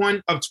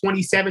 21 of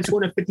 27,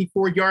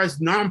 254 yards,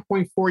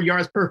 9.4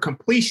 yards per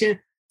completion,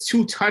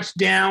 2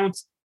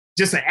 touchdowns,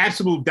 just an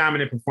absolute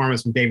dominant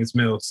performance from Davis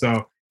Mills.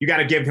 So you got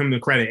to give him the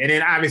credit. And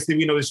then obviously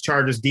we know this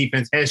Chargers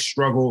defense has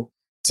struggled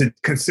to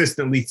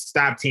consistently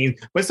stop teams,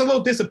 but it's a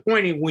little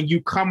disappointing when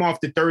you come off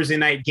the Thursday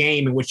night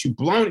game in which you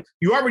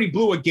already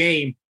blew a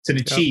game to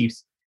the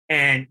Chiefs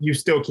and you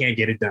still can't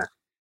get it done.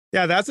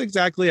 Yeah, that's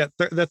exactly it.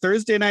 The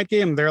Thursday night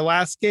game, their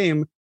last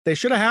game, they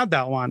should have had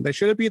that one. They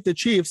should have beat the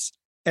Chiefs.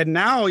 And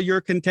now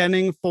you're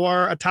contending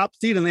for a top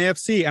seed in the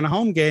AFC and a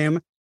home game.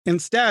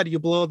 Instead, you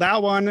blow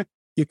that one.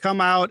 You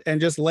come out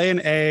and just lay an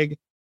egg.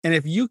 And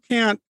if you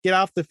can't get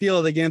off the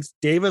field against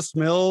Davis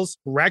Mills,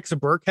 Rex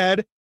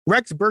Burkhead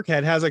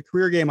has a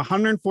career game,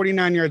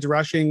 149 yards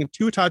rushing,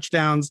 2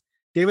 touchdowns.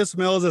 Davis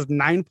Mills is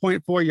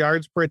 9.4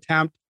 yards per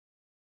attempt.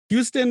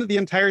 Houston, the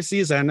entire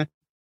season,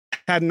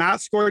 had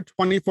not scored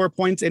 24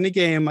 points in a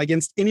game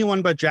against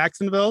anyone but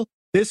Jacksonville.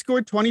 They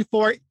scored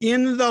 24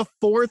 in the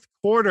fourth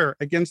quarter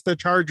against the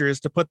Chargers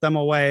to put them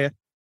away.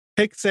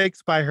 Pick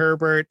 6 by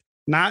Herbert.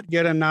 Not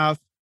good enough.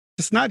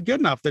 Just not good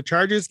enough. The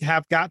Chargers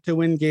have got to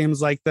win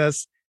games like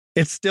this.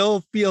 It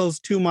still feels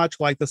too much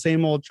like the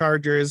same old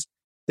Chargers.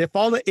 They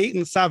fall to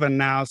 8-7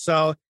 now.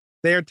 So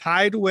they are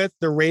tied with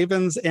the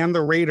Ravens and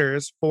the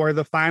Raiders for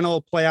the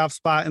final playoff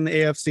spot in the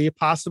AFC,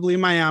 possibly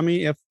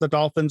Miami if the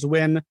Dolphins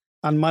win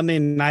on Monday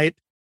night.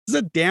 This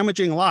is a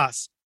damaging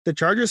loss. The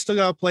Chargers still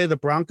got to play the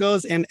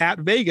Broncos and at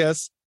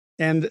Vegas.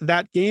 And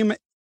that game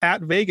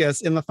at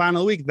Vegas in the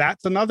final week,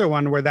 that's another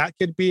one where that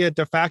could be a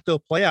de facto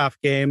playoff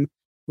game.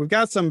 We've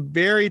got some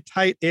very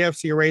tight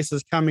AFC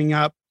races coming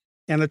up.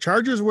 And the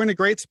Chargers were in a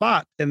great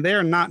spot, and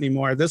they're not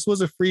anymore. This was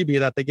a freebie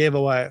that they gave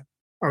away.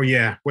 Oh,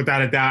 yeah,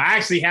 without a doubt. I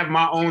actually have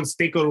my own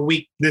stink of the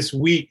week this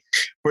week.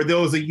 For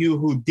those of you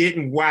who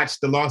didn't watch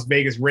the Las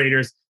Vegas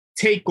Raiders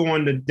take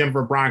on the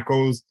Denver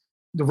Broncos,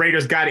 the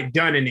Raiders got it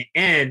done in the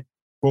end.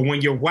 But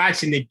when you're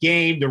watching the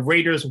game, the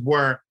Raiders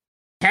were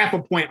half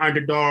a point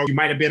underdog. You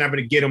might have been able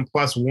to get them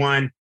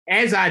 +1.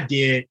 As I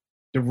did,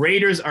 the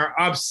Raiders are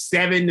up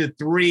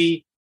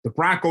 7-3. The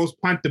Broncos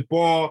punt the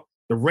ball.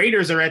 The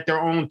Raiders are at their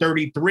own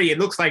 33. It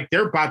looks like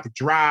they're about to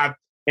drive.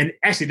 And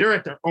actually, they're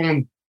at their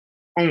own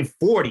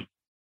 40.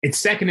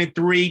 It's 2nd and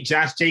 3.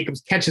 Josh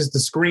Jacobs catches the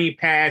screen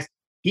pass.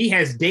 He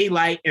has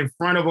daylight in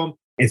front of him.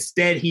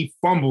 Instead, he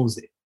fumbles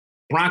it.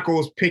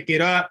 Broncos pick it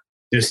up.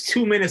 There's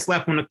 2 minutes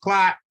left on the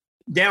clock.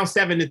 Down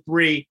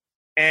 7-3.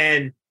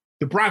 And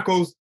the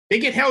Broncos, they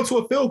get held to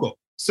a field goal.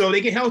 So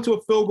they get held to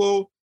a field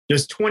goal.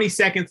 There's 20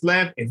 seconds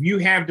left. If you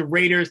have the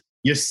Raiders,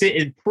 you're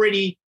sitting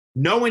pretty,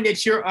 knowing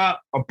that you're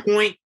up a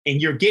point and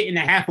you're getting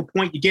a half a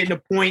point, you're getting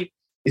a point.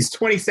 It's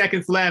 20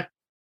 seconds left.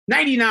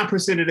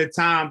 99% of the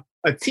time,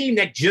 a team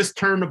that just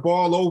turned the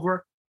ball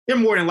over, they're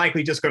more than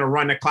likely just going to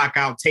run the clock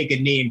out, take a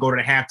knee, and go to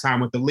the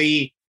halftime with the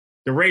lead.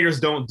 The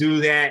Raiders don't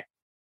do that.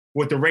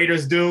 What the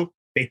Raiders do,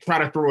 they try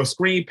to throw a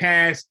screen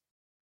pass.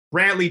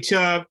 Bradley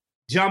Chubb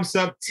jumps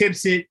up,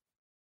 tips it,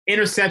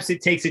 intercepts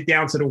it, takes it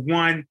down to the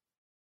 1.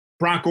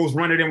 Broncos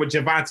run it in with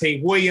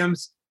Javonte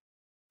Williams.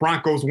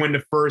 Broncos win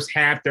the first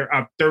half. They're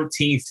up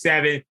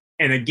 13-7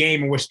 in a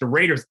game in which the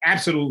Raiders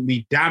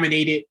absolutely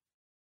dominated.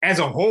 As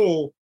a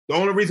whole, the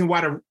only reason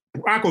why the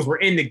Broncos were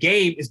in the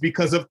game is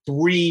because of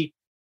 3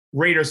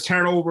 Raiders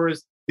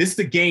turnovers. This is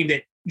the game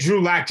that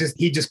Drew Lock just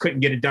couldn't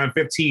get it done.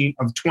 15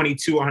 of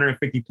 22,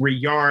 153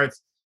 yards.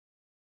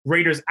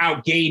 Raiders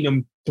outgained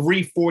them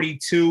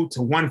 342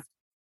 to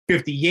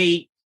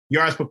 158.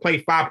 Yards per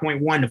play,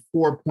 5.1 to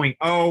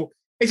 4.0.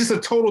 It's just a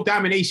total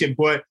domination.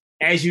 But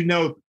as you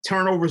know,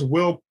 turnovers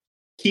will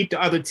keep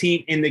the other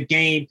team in the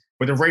game.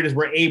 But the Raiders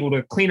were able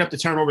to clean up the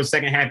turnovers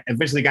second half,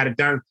 eventually got it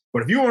done.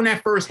 But if you were in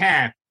that first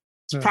half,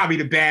 it's probably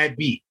the bad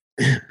beat.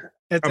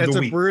 It's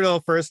a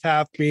brutal first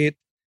half beat.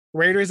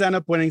 Raiders end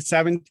up winning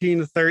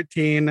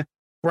 17-13.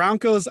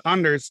 Broncos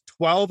unders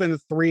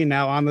 12-3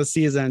 now on the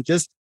season.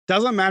 Just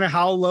doesn't matter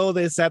how low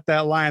they set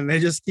that line. They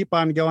just keep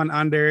on going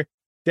under.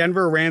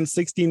 Denver ran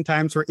 16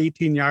 times for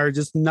 18 yards.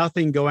 Just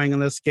nothing going in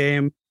this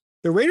game.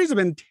 The Raiders have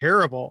been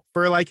terrible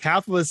for like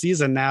half of a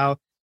season now,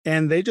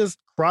 and they just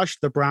crushed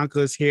the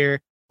Broncos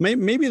here.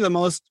 Maybe the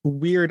most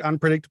weird,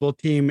 unpredictable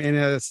team in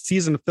a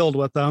season filled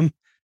with them.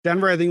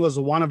 Denver, I think, was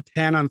 1 of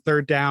 10 on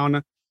third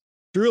down.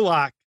 Drew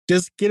Lock,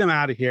 just get him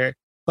out of here.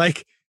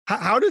 Like,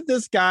 how did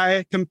this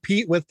guy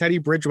compete with Teddy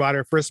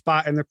Bridgewater for a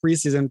spot in the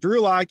preseason?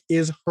 Drew Lock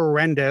is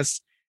horrendous,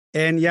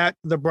 and yet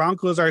the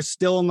Broncos are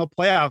still in the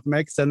playoff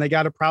mix, and they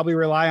got to probably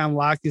rely on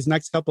Lock these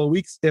next couple of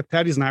weeks if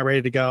Teddy's not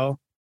ready to go.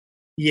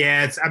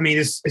 Yeah,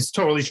 it's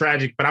totally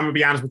tragic, but I'm going to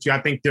be honest with you.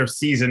 I think their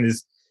season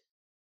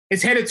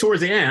it's headed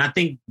towards the end. I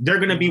think they're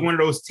going to be one of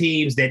those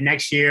teams that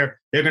next year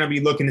they're going to be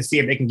looking to see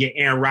if they can get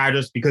Aaron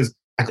Rodgers, because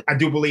I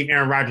do believe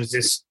Aaron Rodgers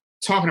is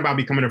talking about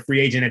becoming a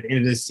free agent at the end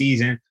of this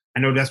season. I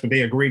know that's what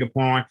they agreed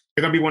upon.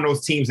 They're going to be one of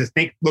those teams that's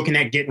looking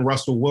at getting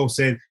Russell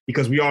Wilson,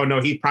 because we all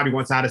know he probably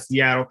wants out of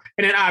Seattle.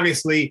 And then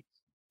obviously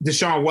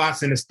Deshaun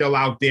Watson is still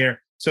out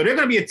there. So they're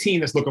going to be a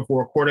team that's looking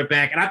for a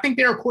quarterback. And I think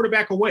they're a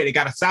quarterback away. They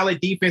got a solid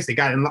defense. They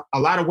got a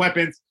lot of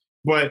weapons,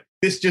 but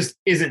this just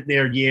isn't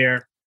their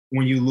year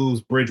when you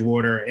lose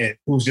Bridgewater, and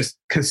who's just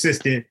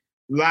consistent.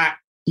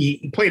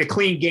 He played a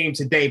clean game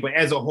today, but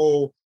as a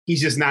whole, he's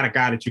just not a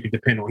guy that you can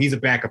depend on. He's a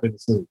backup in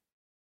the league.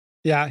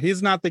 Yeah,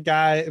 he's not the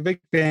guy.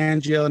 Vic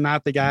Fangio,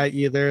 not the guy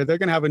either. They're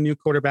going to have a new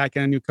quarterback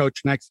and a new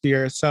coach next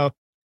year. So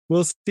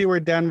we'll see where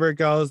Denver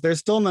goes. They're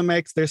still in the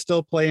mix. They're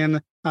still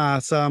playing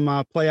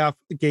some playoff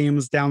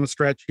games down the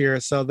stretch here.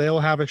 So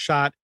they'll have a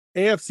shot.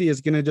 AFC is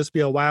going to just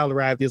be a wild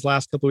ride these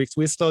last couple of weeks.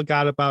 We still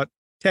got about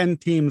 10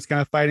 teams kind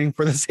of fighting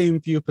for the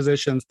same few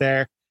positions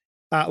there.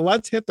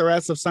 Let's hit the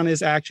rest of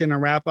Sunday's action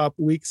and wrap up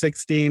week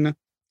 16.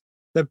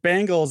 The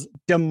Bengals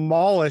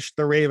demolished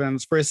the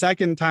Ravens for a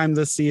second time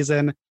this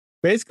season.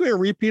 Basically a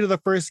repeat of the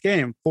first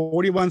game.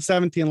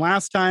 41-17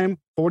 last time,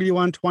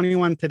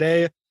 41-21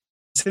 today.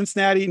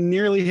 Cincinnati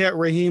nearly hit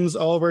Raheem's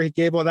over. He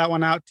gave that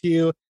one out to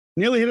you.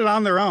 Nearly hit it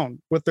on their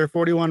own with their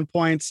 41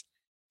 points.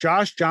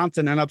 Josh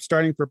Johnson ended up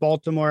starting for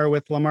Baltimore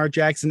with Lamar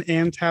Jackson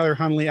and Tyler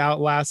Huntley out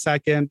last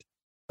second.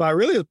 But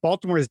really,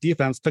 Baltimore's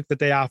defense took the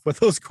day off with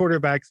those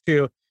quarterbacks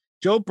too.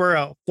 Joe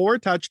Burrow, 4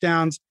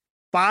 touchdowns,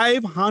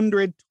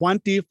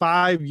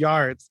 525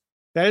 yards.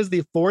 That is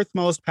the 4th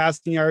most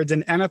passing yards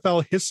in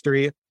NFL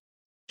history.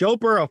 Joe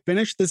Burrow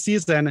finished the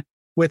season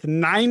with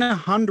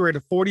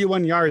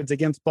 941 yards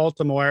against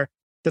Baltimore.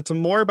 That's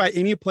more by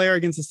any player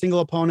against a single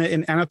opponent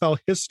in NFL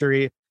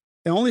history.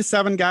 And only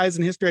 7 guys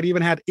in history had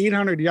even had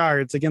 800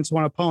 yards against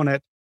one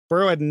opponent.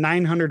 Burrow had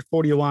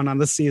 941 on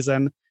the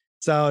season.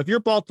 So if you're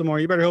Baltimore,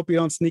 you better hope you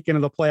don't sneak into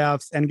the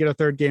playoffs and get a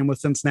third game with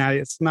Cincinnati.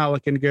 It's not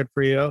looking good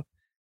for you.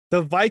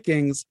 The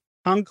Vikings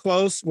hung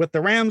close with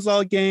the Rams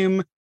all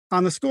game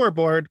on the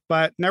scoreboard,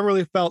 but never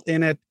really felt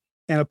in it.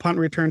 And a punt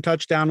return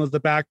touchdown was the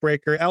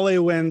backbreaker.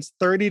 LA wins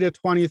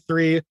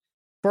 30-23.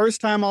 First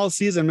time all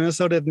season,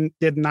 Minnesota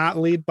did not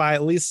lead by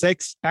at least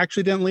 6.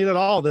 Actually didn't lead at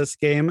all this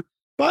game,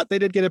 but they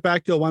did get it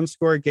back to a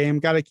 1-score game.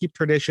 Got to keep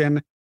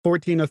tradition.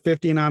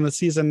 14-15 on the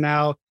season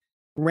now.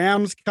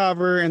 Rams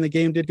cover, and the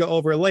game did go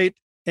over late,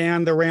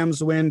 and the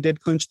Rams win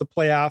did clinch the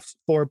playoffs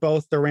for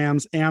both the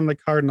Rams and the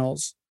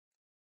Cardinals.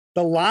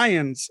 The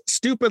Lions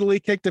stupidly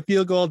kicked a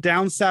field goal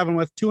down 7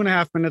 with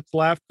 2.5 minutes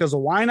left, because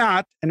why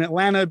not? And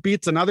Atlanta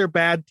beats another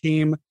bad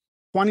team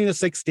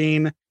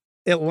 20-16.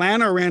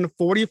 Atlanta ran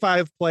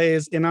 45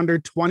 plays in under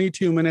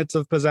 22 minutes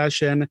of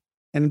possession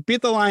and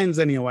beat the Lions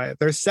anyway.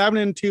 They're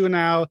 7-2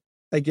 now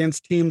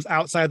against teams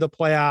outside the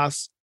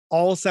playoffs,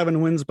 all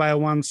 7 wins by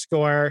 1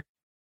 score.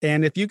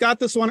 And if you got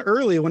this one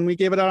early when we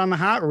gave it out on the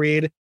hot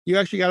read, you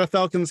actually got a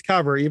Falcons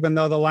cover, even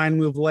though the line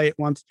moved late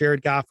once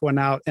Jared Goff went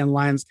out and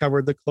Lions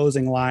covered the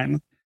closing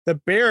line. The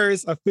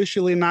Bears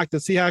officially knocked the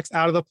Seahawks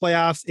out of the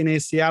playoffs in a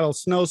Seattle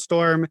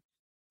snowstorm.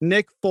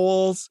 Nick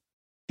Foles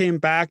came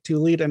back to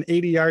lead an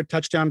 80-yard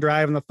touchdown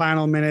drive in the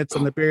final minutes,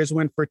 and the Bears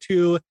went for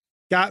 2.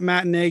 Got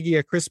Matt Nagy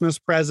a Christmas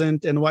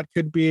present and what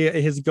could be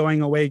his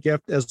going away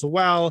gift as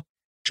well.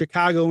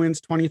 Chicago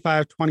wins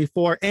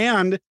 25-24,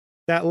 and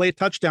that late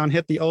touchdown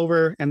hit the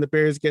over, and the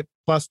Bears get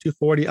plus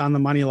 240 on the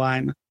money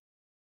line.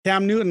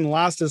 Cam Newton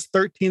lost his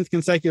 13th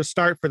consecutive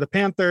start for the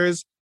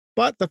Panthers,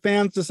 but the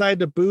fans decided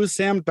to boo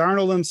Sam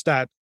Darnold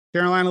instead.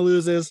 Carolina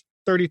loses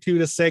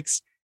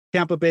 32-6.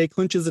 Tampa Bay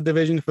clinches the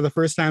division for the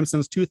first time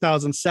since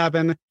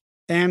 2007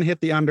 and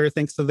hit the under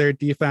thanks to their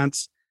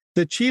defense.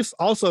 The Chiefs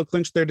also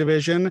clinched their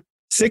division,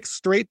 6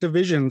 straight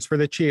divisions for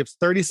the Chiefs,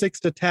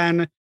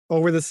 36-10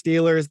 over the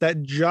Steelers.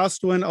 That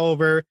just went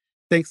over.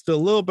 thanks to a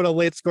little bit of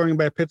late scoring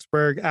by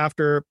Pittsburgh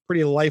after a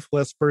pretty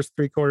lifeless first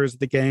 3 quarters of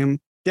the game.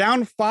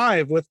 Down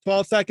 5 with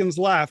 12 seconds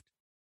left.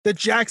 The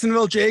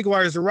Jacksonville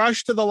Jaguars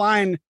rush to the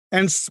line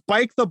and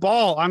spike the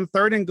ball on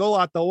 3rd and goal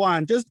at the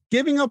 1, just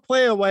giving a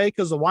play away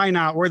because why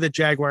not? We're the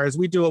Jaguars.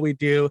 We do what we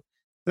do.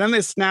 Then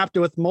they snapped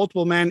it with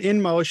multiple men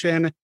in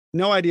motion.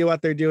 No idea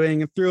what they're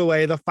doing, and threw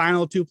away the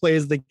final 2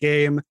 plays of the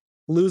game,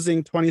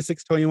 losing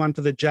 26-21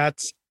 to the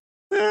Jets.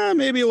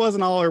 Maybe it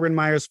wasn't all Urban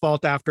Meyer's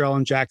fault after all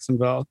in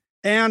Jacksonville.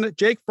 And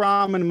Jake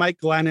Fromm and Mike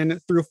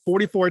Glennon threw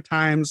 44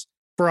 times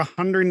for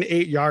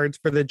 108 yards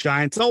for the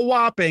Giants, a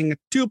whopping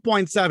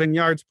 2.7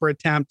 yards per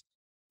attempt.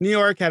 New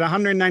York had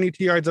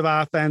 192 yards of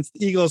offense.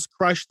 The Eagles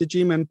crushed the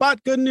G-men.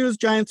 But good news,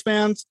 Giants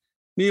fans.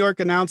 New York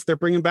announced they're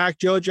bringing back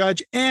Joe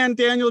Judge and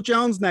Daniel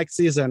Jones next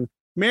season.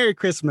 Merry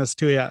Christmas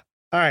to you.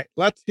 All right,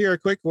 let's hear a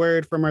quick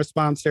word from our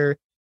sponsor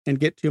and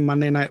get to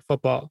Monday Night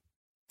Football.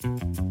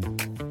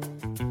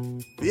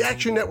 The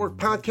Action Network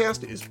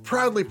podcast is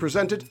proudly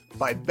presented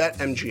by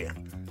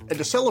BetMGM. And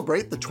to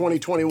celebrate the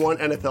 2021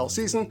 NFL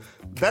season,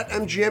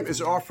 BetMGM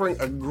is offering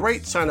a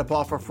great sign-up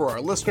offer for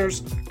our listeners,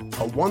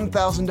 a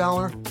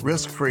 $1,000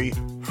 risk-free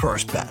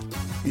first bet.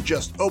 You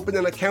just open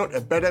an account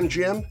at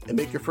BetMGM and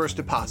make your first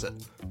deposit.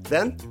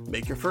 Then,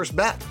 make your first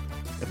bet.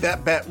 If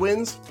that bet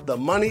wins, the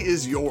money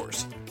is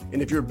yours.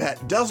 And if your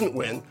bet doesn't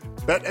win,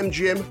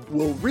 BetMGM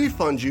will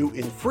refund you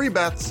in free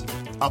bets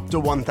up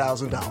to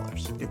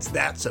 $1,000. It's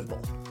that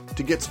simple.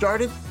 To get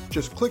started,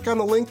 just click on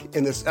the link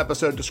in this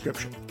episode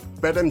description.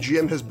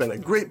 BetMGM has been a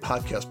great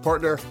podcast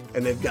partner,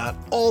 and they've got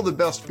all the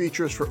best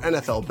features for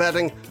NFL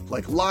betting,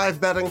 like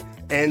live betting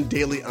and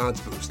daily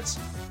odds boosts.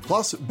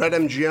 Plus,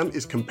 BetMGM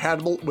is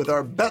compatible with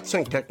our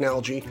BetSync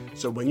technology,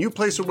 so when you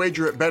place a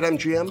wager at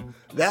BetMGM,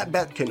 that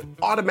bet can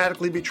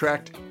automatically be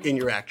tracked in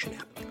your Action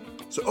app.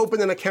 So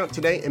open an account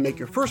today and make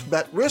your first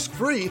bet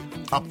risk-free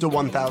up to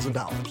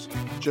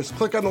 $1,000. Just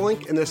click on the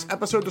link in this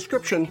episode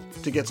description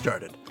to get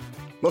started.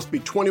 Must be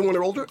 21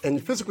 or older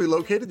and physically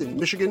located in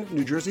Michigan,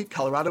 New Jersey,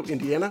 Colorado,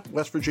 Indiana,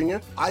 West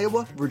Virginia,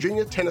 Iowa,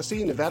 Virginia,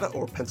 Tennessee, Nevada,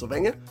 or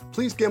Pennsylvania.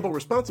 Please gamble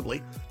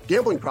responsibly.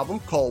 Gambling problem?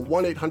 Call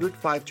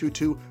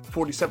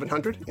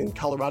 1-800-522-4700 in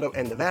Colorado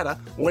and Nevada,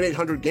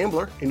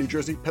 1-800-GAMBLER in New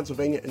Jersey,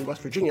 Pennsylvania, and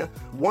West Virginia,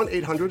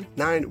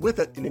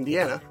 1-800-9-WITH-IT in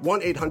Indiana,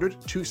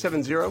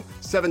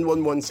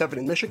 1-800-270-7117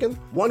 in Michigan,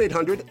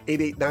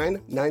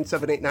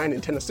 1-800-889-9789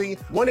 in Tennessee,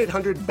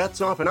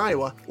 1-800-BETS-OFF in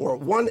Iowa, or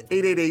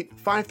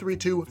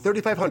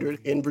 1-888-532-3500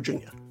 in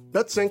Virginia.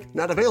 BetSync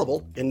not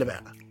available in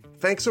Nevada.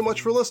 Thanks so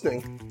much for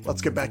listening.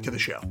 Let's get back to the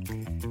show.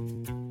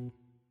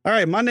 All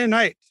right, Monday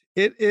night.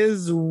 It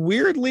is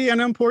weirdly an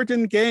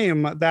important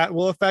game that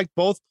will affect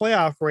both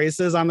playoff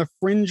races on the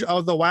fringe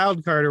of the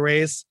wild card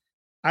race.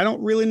 I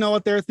don't really know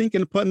what they're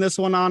thinking putting this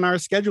one on our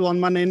schedule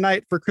on Monday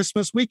night for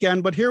Christmas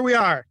weekend, but here we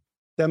are.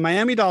 The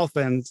Miami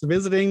Dolphins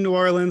visiting New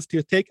Orleans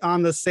to take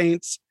on the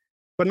Saints,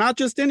 but not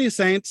just any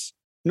Saints.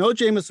 No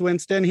Jameis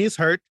Winston, he's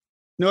hurt.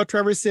 No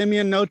Trevor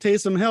Siemian, no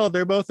Taysom Hill.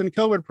 They're both in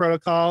COVID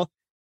protocol.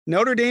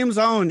 Notre Dame's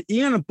own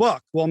Ian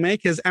Book will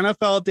make his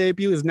NFL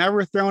debut. He's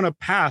never thrown a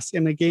pass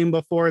in a game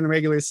before in the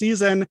regular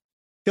season.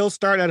 He'll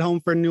start at home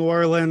for New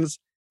Orleans.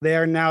 They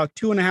are now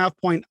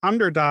 2.5-point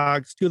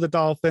underdogs to the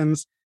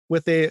Dolphins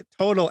with a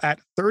total at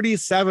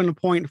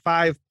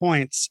 37.5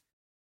 points.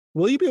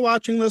 Will you be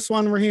watching this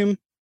one, Raheem?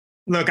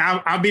 Look,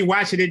 I'll be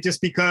watching it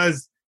just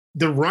because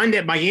the run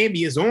that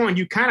Miami is on,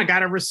 you kind of got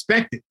to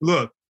respect it.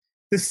 Look,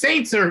 the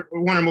Saints are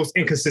one of the most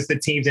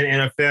inconsistent teams in the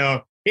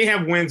NFL. They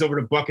have wins over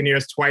the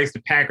Buccaneers twice,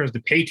 the Packers,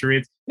 the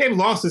Patriots. They have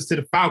losses to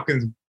the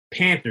Falcons,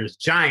 Panthers,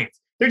 Giants.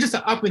 They're just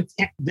an up and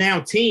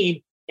down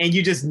team, and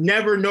you just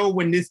never know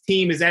when this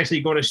team is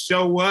actually going to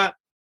show up.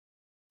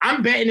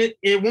 I'm betting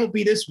it won't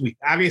be this week.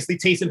 Obviously,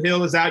 Taysom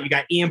Hill is out. You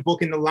got Ian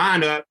Book in the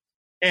lineup,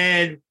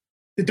 and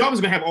the Dolphins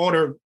are going to have all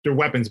their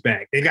weapons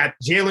back. They got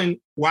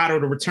Jalen Waddle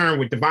to return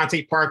with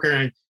Devontae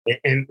Parker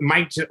and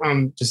Mike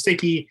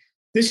Gesicki.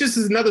 This just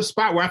is another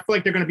spot where I feel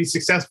like they're going to be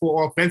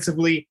successful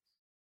offensively.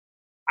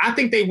 I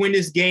think they win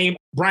this game.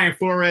 Brian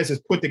Flores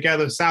has put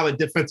together a solid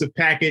defensive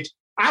package.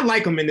 I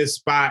like them in this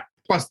spot,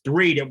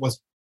 +3 that was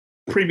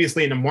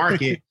previously in the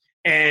market.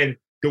 And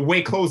the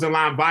way closing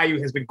line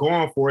value has been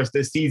going for us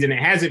this season, it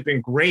hasn't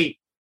been great.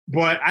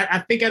 But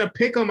I think at a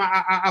pick 'em,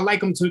 I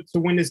like them to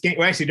win this game.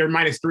 Well, actually, they're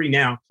 -3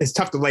 now. It's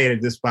tough to lay it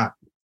at this spot.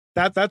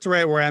 That's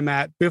right where I'm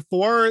at.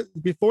 Before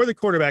the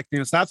quarterback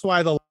news, that's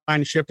why the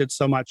line shifted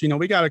so much. You know,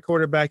 we got a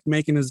quarterback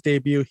making his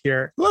debut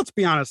here. Let's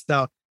be honest,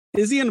 though.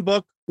 Is Ian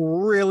Book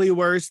really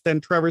worse than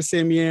Trevor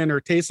Siemian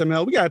or Taysom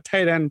Hill? We got a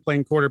tight end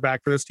playing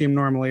quarterback for this team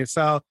normally.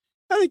 So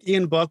I think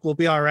Ian Book will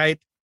be all right.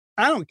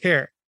 I don't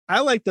care. I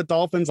like the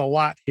Dolphins a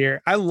lot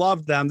here. I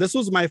love them. This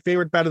was my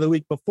favorite bet of the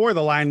week before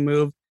the line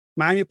moved.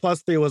 Miami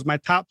 +3 was my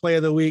top play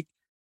of the week.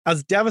 I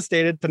was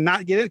devastated to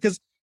not get it because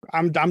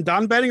I'm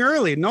done betting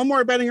early. No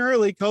more betting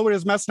early. COVID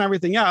is messing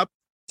everything up.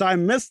 So I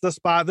missed the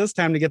spot this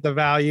time to get the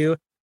value.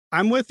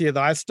 I'm with you,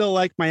 though. I still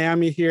like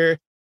Miami here.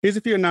 Here's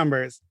a few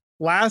numbers.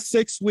 Last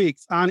 6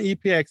 weeks on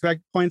EPA,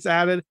 expected points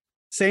added,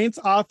 Saints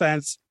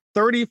offense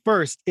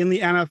 31st in the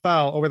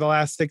NFL over the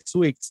last 6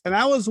 weeks. And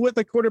that was with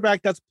a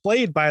quarterback that's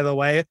played, by the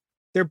way.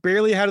 They're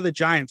barely ahead of the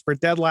Giants for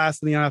dead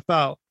last in the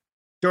NFL.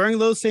 During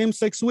those same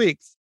 6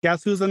 weeks,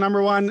 guess who's the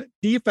number one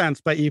defense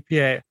by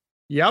EPA?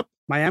 Yep,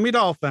 Miami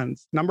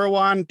Dolphins. Number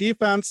one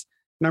defense,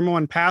 number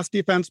one pass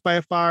defense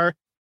by far.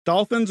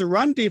 Dolphins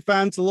run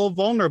defense, a little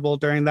vulnerable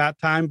during that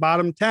time,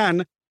 bottom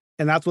 10.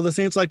 And that's what the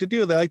Saints like to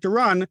do. They like to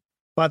run,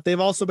 but they've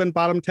also been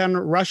bottom 10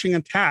 rushing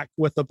attack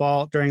with the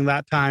ball during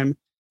that time.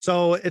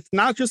 So it's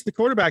not just the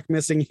quarterback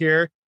missing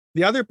here.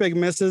 The other big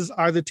misses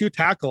are the two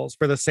tackles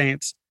for the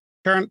Saints.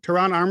 Teron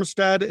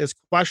Armstead is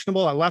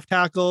questionable at left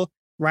tackle.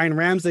 Ryan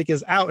Ramczyk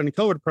is out in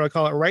COVID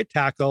protocol at right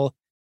tackle.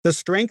 The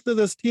strength of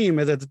this team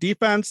is its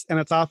defense and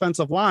its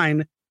offensive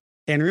line,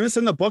 and we're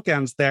missing the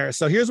bookends there.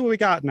 So here's what we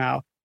got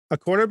now. A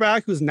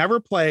quarterback who's never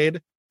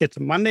played. It's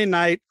Monday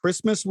night,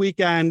 Christmas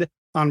weekend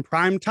on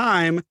prime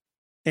time,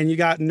 and you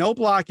got no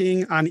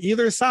blocking on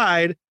either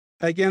side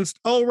against,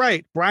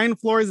 Brian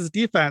Flores'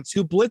 defense,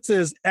 who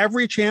blitzes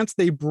every chance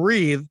they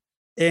breathe.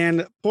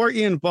 And poor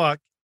Ian Book,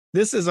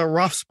 this is a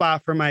rough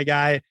spot for my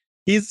guy.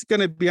 He's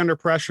going to be under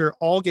pressure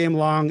all game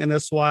long in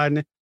this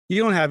one.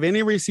 You don't have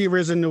any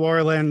receivers in New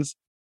Orleans.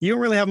 You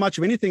don't really have much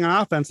of anything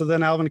on offense other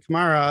than Alvin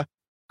Kamara.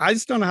 I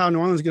just don't know how New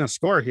Orleans is going to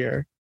score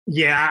here.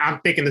 Yeah, I'm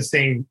thinking the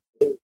same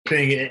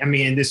thing. I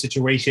mean, in this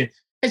situation,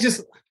 it's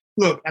just,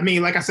 look, I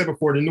mean, like I said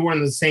before, the New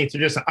Orleans Saints are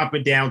just an up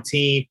and down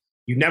team.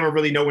 You never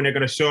really know when they're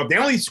going to show up. They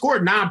only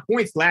scored 9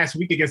 points last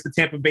week against the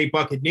Tampa Bay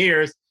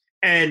Buccaneers.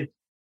 And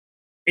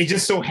it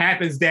just so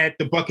happens that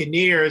the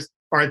Buccaneers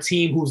are a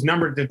team whose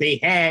number that they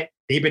had,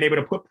 they've been able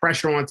to put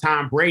pressure on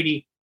Tom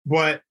Brady.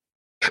 But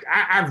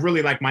I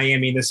really like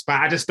Miami in this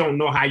spot. I just don't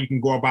know how you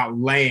can go about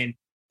laying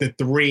the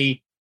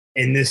 3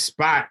 in this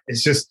spot.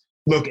 It's just,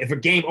 look, if a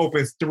game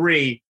opens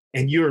 3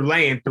 and you're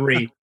laying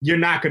 3, you're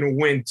not going to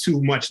win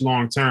too much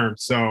long term.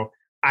 So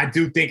I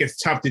do think it's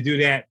tough to do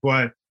that.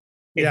 But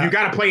if you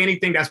got to play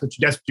anything, that's what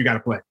you got to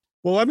play.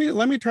 Well,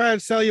 let me try to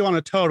sell you on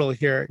a total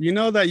here. You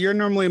know that you're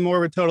normally more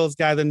of a totals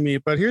guy than me,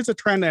 but here's a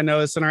trend I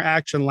noticed in our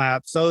action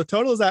lab. So the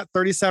total is at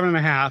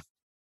 37.5.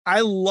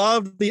 I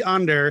love the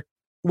under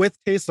with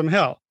Taysom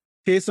Hill.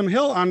 Taysom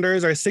Hill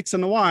unders are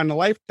 6-1 a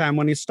lifetime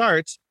when he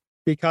starts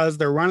because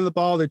they're running the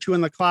ball, they're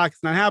chewing the clock,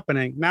 it's not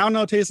happening. Now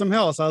no Taysom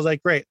Hill. So I was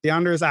like, great, the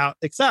under is out.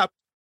 Except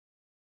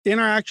in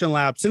our action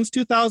lab, since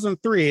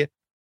 2003,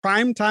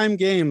 primetime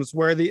games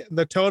where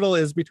the total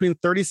is between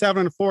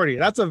 37 and 40.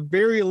 That's a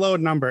very low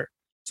number.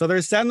 So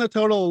they're setting the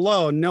total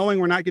low, knowing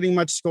we're not getting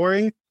much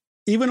scoring.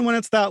 Even when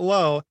it's that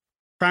low,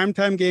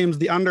 primetime games,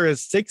 the under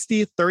is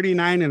 60,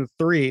 39, and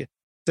 3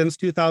 since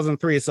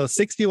 2003. So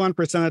 61%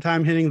 of the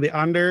time hitting the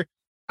under.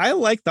 I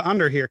like the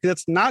under here because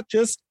it's not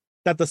just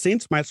that the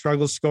Saints might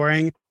struggle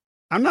scoring.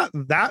 I'm not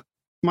that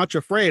much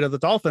afraid of the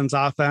Dolphins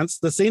offense.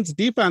 The Saints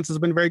defense has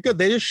been very good.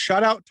 They just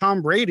shut out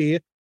Tom Brady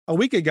a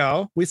week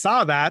ago. We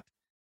saw that.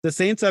 The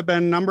Saints have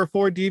been number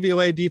 4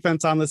 DVOA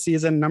defense on the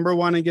season, number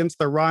 1 against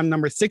the run,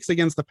 number 6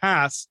 against the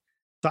pass.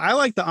 So I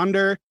like the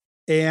under.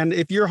 And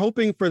if you're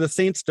hoping for the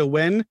Saints to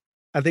win,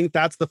 I think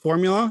that's the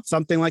formula.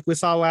 Something like we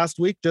saw last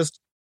week,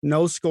 just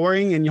no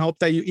scoring. And you hope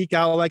that you eke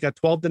out like a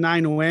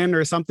 12-9 win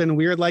or something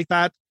weird like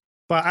that.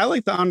 But I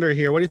like the under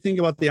here. What do you think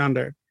about the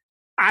under?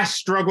 I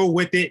struggle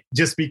with it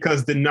just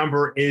because the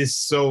number is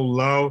so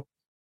low.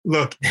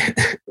 Look,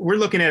 we're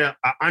looking at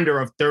an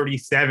under of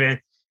 37.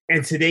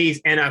 In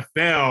today's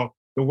NFL,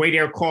 the way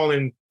they're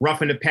calling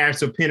roughing the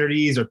passer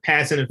penalties or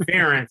pass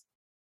interference,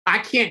 I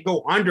can't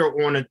go under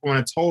on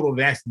a total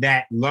that's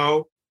that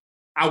low.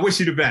 I wish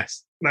you the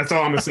best. That's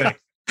all I'm going to say.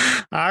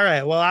 All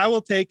right. Well, I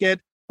will take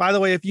it. By the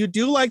way, if you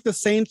do like the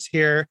Saints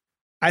here,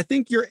 I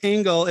think your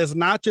angle is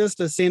not just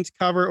a Saints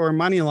cover or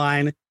money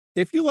line.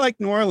 If you like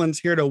New Orleans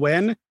here to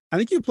win, I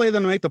think you play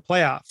them to make the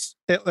playoffs.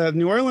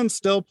 New Orleans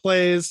still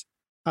plays,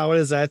 what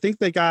is it? I think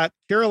they got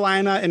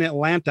Carolina and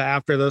Atlanta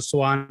after this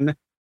one.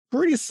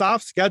 Pretty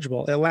soft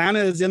schedule. Atlanta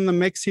is in the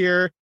mix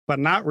here, but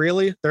not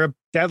really. They're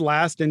dead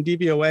last in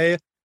DVOA.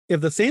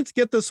 If the Saints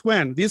get this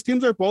win, these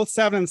teams are both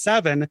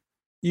 7-7.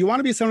 You want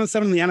to be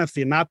 7-7 in the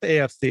NFC, not the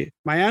AFC.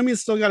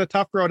 Miami's still got a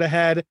tough road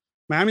ahead.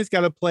 Miami's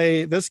got to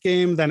play this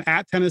game, then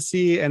at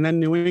Tennessee, and then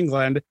New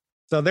England.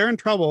 So they're in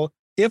trouble.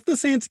 If the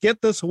Saints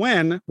get this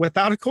win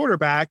without a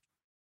quarterback,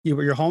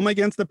 you're home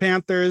against the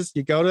Panthers.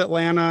 You go to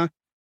Atlanta.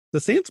 The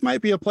Saints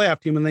might be a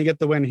playoff team when they get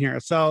the win here.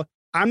 So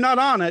I'm not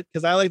on it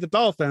because I like the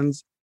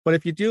Dolphins. But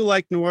if you do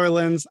like New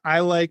Orleans, I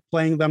like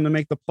playing them to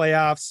make the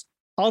playoffs.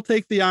 I'll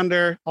take the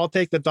under. I'll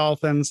take the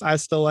Dolphins. I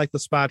still like the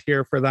spot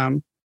here for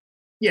them.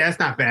 Yeah, that's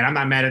not bad. I'm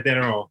not mad at that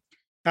at all.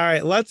 All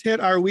right, let's hit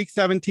our Week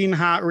 17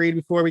 hot read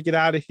before we get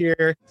out of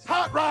here.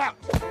 Hot rock.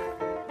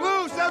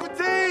 Blue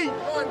 17.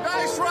 On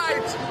nice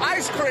rights.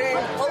 Ice cream.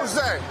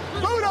 Jose.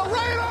 Buddha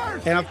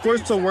Raiders. And of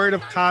course, a word of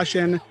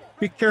caution.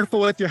 Be careful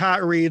with your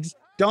hot reads.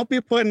 Don't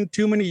be putting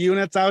too many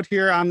units out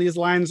here on these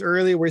lines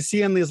early. We're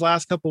seeing these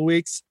last couple of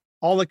weeks,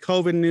 all the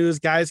COVID news,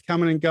 guys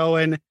coming and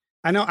going.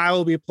 I know I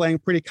will be playing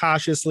pretty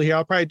cautiously here.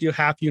 I'll probably do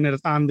half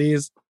units on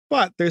these,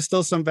 but there's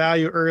still some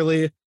value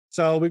early.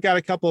 So we've got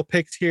a couple of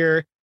picks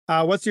here.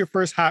 What's your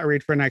first hot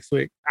read for next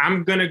week?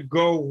 I'm going to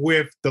go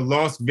with the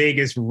Las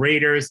Vegas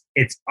Raiders.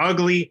 It's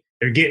ugly.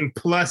 They're getting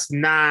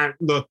 +9.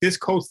 Look, this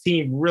Colts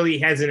team really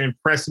hasn't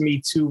impressed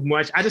me too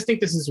much. I just think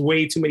this is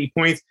way too many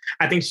points.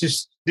 I think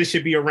this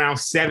should be around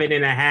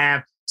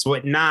 7.5. So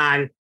at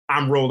 9,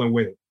 I'm rolling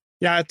with it.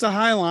 Yeah, it's a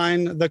high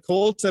line. The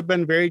Colts have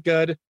been very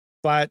good,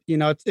 but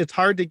it's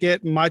hard to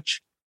get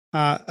much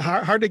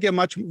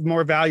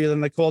more value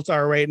than the Colts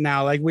are right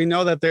now. Like, we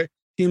know that their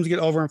teams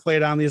get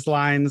overinflated on these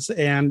lines,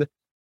 and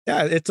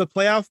yeah, it's a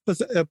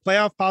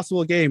playoff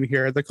possible game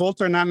here. The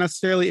Colts are not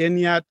necessarily in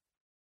yet.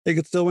 They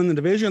could still win the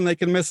division. They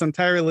can miss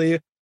entirely.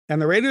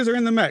 And the Raiders are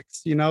in the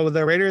mix.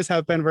 The Raiders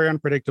have been very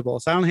unpredictable.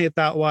 So I don't hate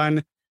that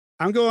one.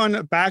 I'm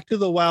going back to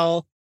the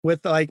well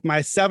with like my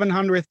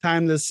 700th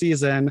time this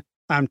season.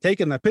 I'm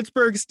taking the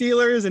Pittsburgh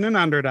Steelers in an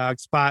underdog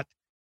spot.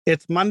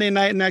 It's Monday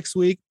night next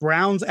week.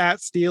 Browns at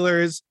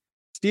Steelers.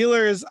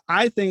 Steelers,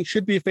 I think,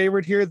 should be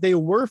favored here. They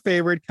were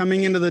favored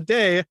coming into the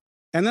day,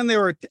 and then they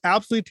were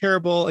absolutely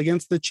terrible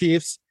against the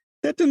Chiefs.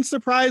 That didn't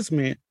surprise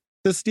me.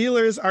 The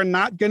Steelers are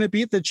not going to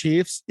beat the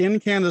Chiefs in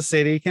Kansas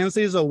City. Kansas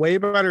City is a way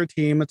better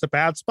team. It's a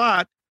bad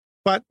spot.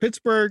 But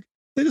Pittsburgh,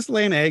 they just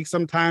lay an egg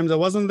sometimes. It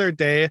wasn't their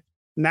day.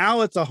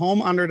 Now it's a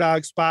home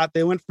underdog spot.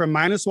 They went from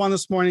 -1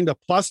 this morning to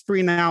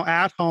 +3 now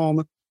at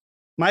home.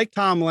 Mike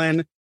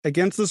Tomlin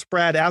against the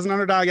spread as an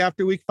underdog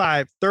after week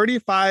 5,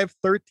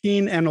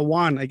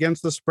 35-13-1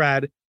 against the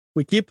spread.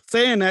 We keep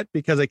saying it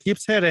because it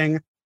keeps hitting.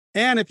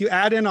 And if you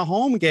add in a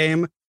home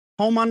game,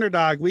 home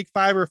underdog, week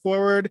 5 or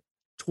forward,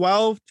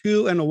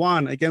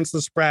 12-2-1 against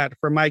the spread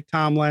for Mike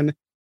Tomlin.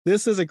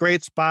 This is a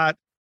great spot.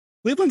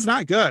 Cleveland's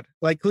not good.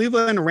 Like,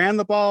 Cleveland ran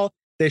the ball.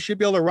 They should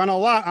be able to run a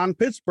lot on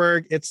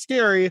Pittsburgh. It's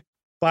scary,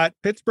 but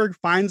Pittsburgh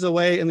finds a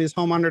way in these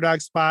home underdog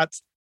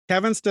spots.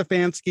 Kevin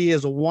Stefanski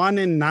is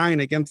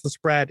 1-9 against the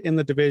spread in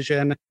the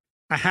division.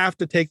 I have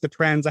to take the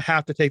Trends. I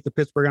have to take the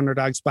Pittsburgh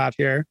underdog spot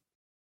here.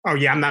 Oh,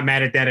 yeah, I'm not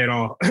mad at that at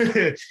all.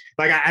 I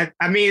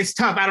mean, it's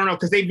tough. I don't know,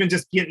 because they've been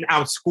just getting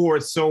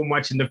outscored so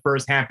much in the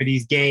first half of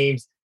these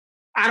games.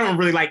 I don't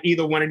really like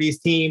either one of these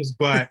teams,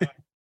 but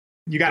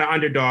you got an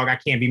underdog. I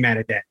can't be mad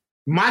at that.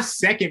 My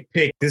second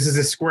pick, this is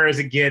as square as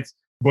it gets,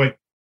 but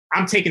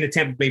I'm taking the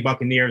Tampa Bay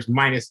Buccaneers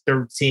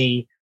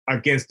 -13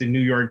 against the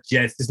New York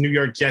Jets. This New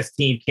York Jets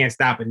team can't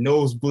stop a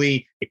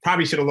nosebleed. They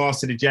probably should have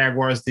lost to the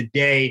Jaguars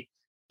today.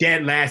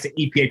 Dead last in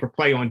EPA per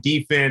play on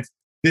defense.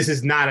 This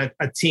is not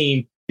a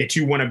team that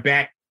you want to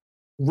back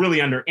really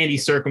under any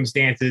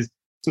circumstances.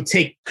 So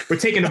we're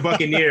taking the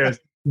Buccaneers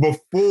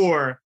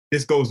before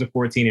this goes to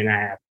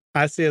 14.5.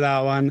 I see that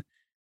one.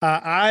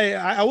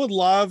 I would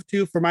love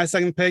to, for my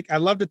second pick, I'd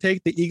love to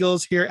take the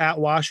Eagles here at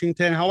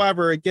Washington.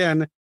 However,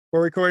 again,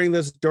 we're recording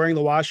this during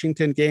the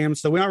Washington game,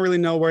 so we don't really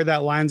know where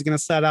that line's going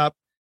to set up.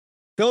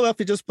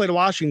 Philadelphia just played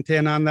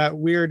Washington on that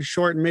weird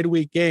short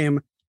midweek game,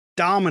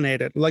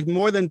 dominated, like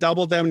more than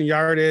doubled them in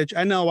yardage.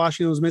 I know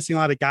Washington was missing a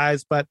lot of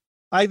guys, but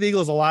I like the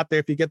Eagles a lot there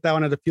if you get that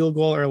one at a field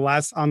goal or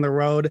less on the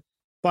road.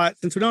 But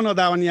since we don't know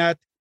that one yet,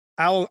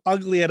 I'll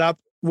ugly it up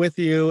with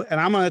you, and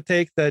I'm going to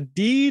take the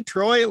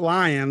Detroit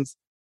Lions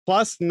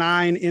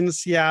 +9 in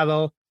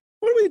Seattle.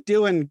 What are we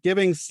doing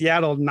giving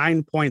Seattle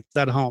 9 points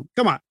at home?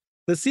 Come on.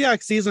 The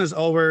Seahawks season is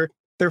over.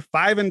 They're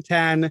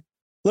 5-10.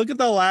 Look at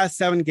the last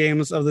 7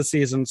 games of the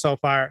season so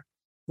far.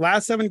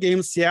 Last 7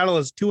 games, Seattle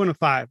is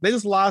 2-5. They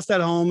just lost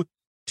at home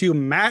to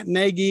Matt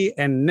Nagy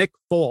and Nick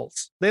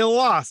Foles. They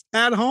lost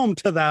at home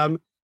to them.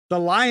 The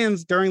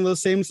Lions during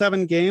those same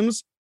 7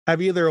 games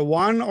have either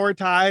won or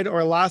tied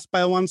or lost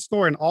by 1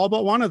 score in all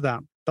but one of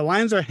them. The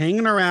Lions are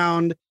hanging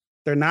around.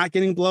 They're not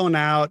getting blown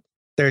out.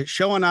 They're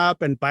showing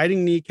up and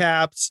biting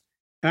kneecaps.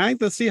 And I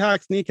think the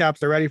Seahawks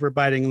kneecaps are ready for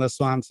biting this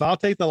one. So I'll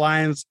take the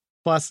Lions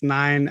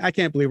 +9. I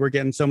can't believe we're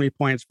getting so many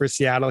points for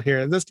Seattle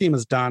here. This team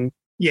is done.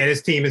 Yeah,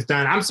 this team is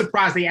done. I'm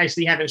surprised they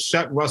actually haven't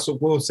shut Russell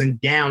Wilson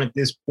down at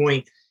this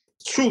point.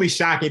 It's truly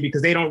shocking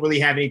because they don't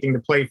really have anything to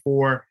play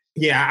for.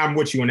 Yeah, I'm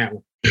with you on that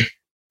one.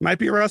 Might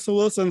be Russell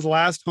Wilson's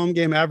last home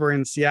game ever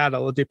in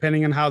Seattle,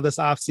 depending on how this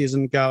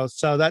offseason goes.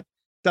 So that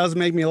does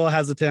make me a little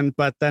hesitant.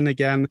 But then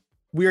again,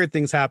 weird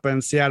things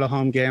happen, Seattle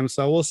home game.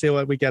 So we'll see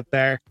what we get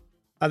there.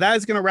 That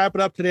is going to wrap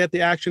it up today at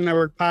the Action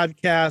Network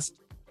podcast.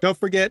 Don't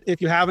forget,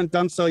 if you haven't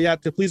done so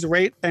yet, to please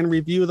rate and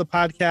review the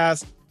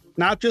podcast,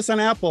 not just on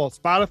Apple,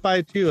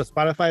 Spotify too.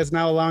 Spotify is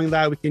now allowing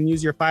that. We can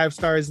use your 5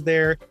 stars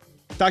there.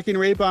 Stucky and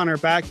Raybon are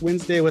back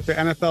Wednesday with their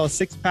NFL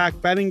 6-pack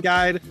betting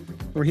guide.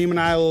 Raheem and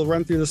I will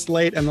run through the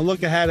slate and the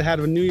look ahead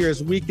of a New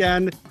Year's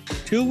weekend.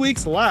 2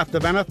 weeks left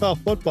of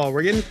NFL football.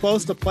 We're getting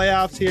close to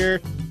playoffs here.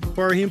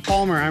 For Raheem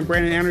Palmer, I'm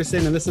Brandon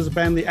Anderson, and this has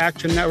been the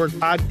Action Network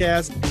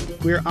podcast.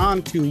 We're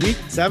on to week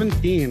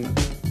 17.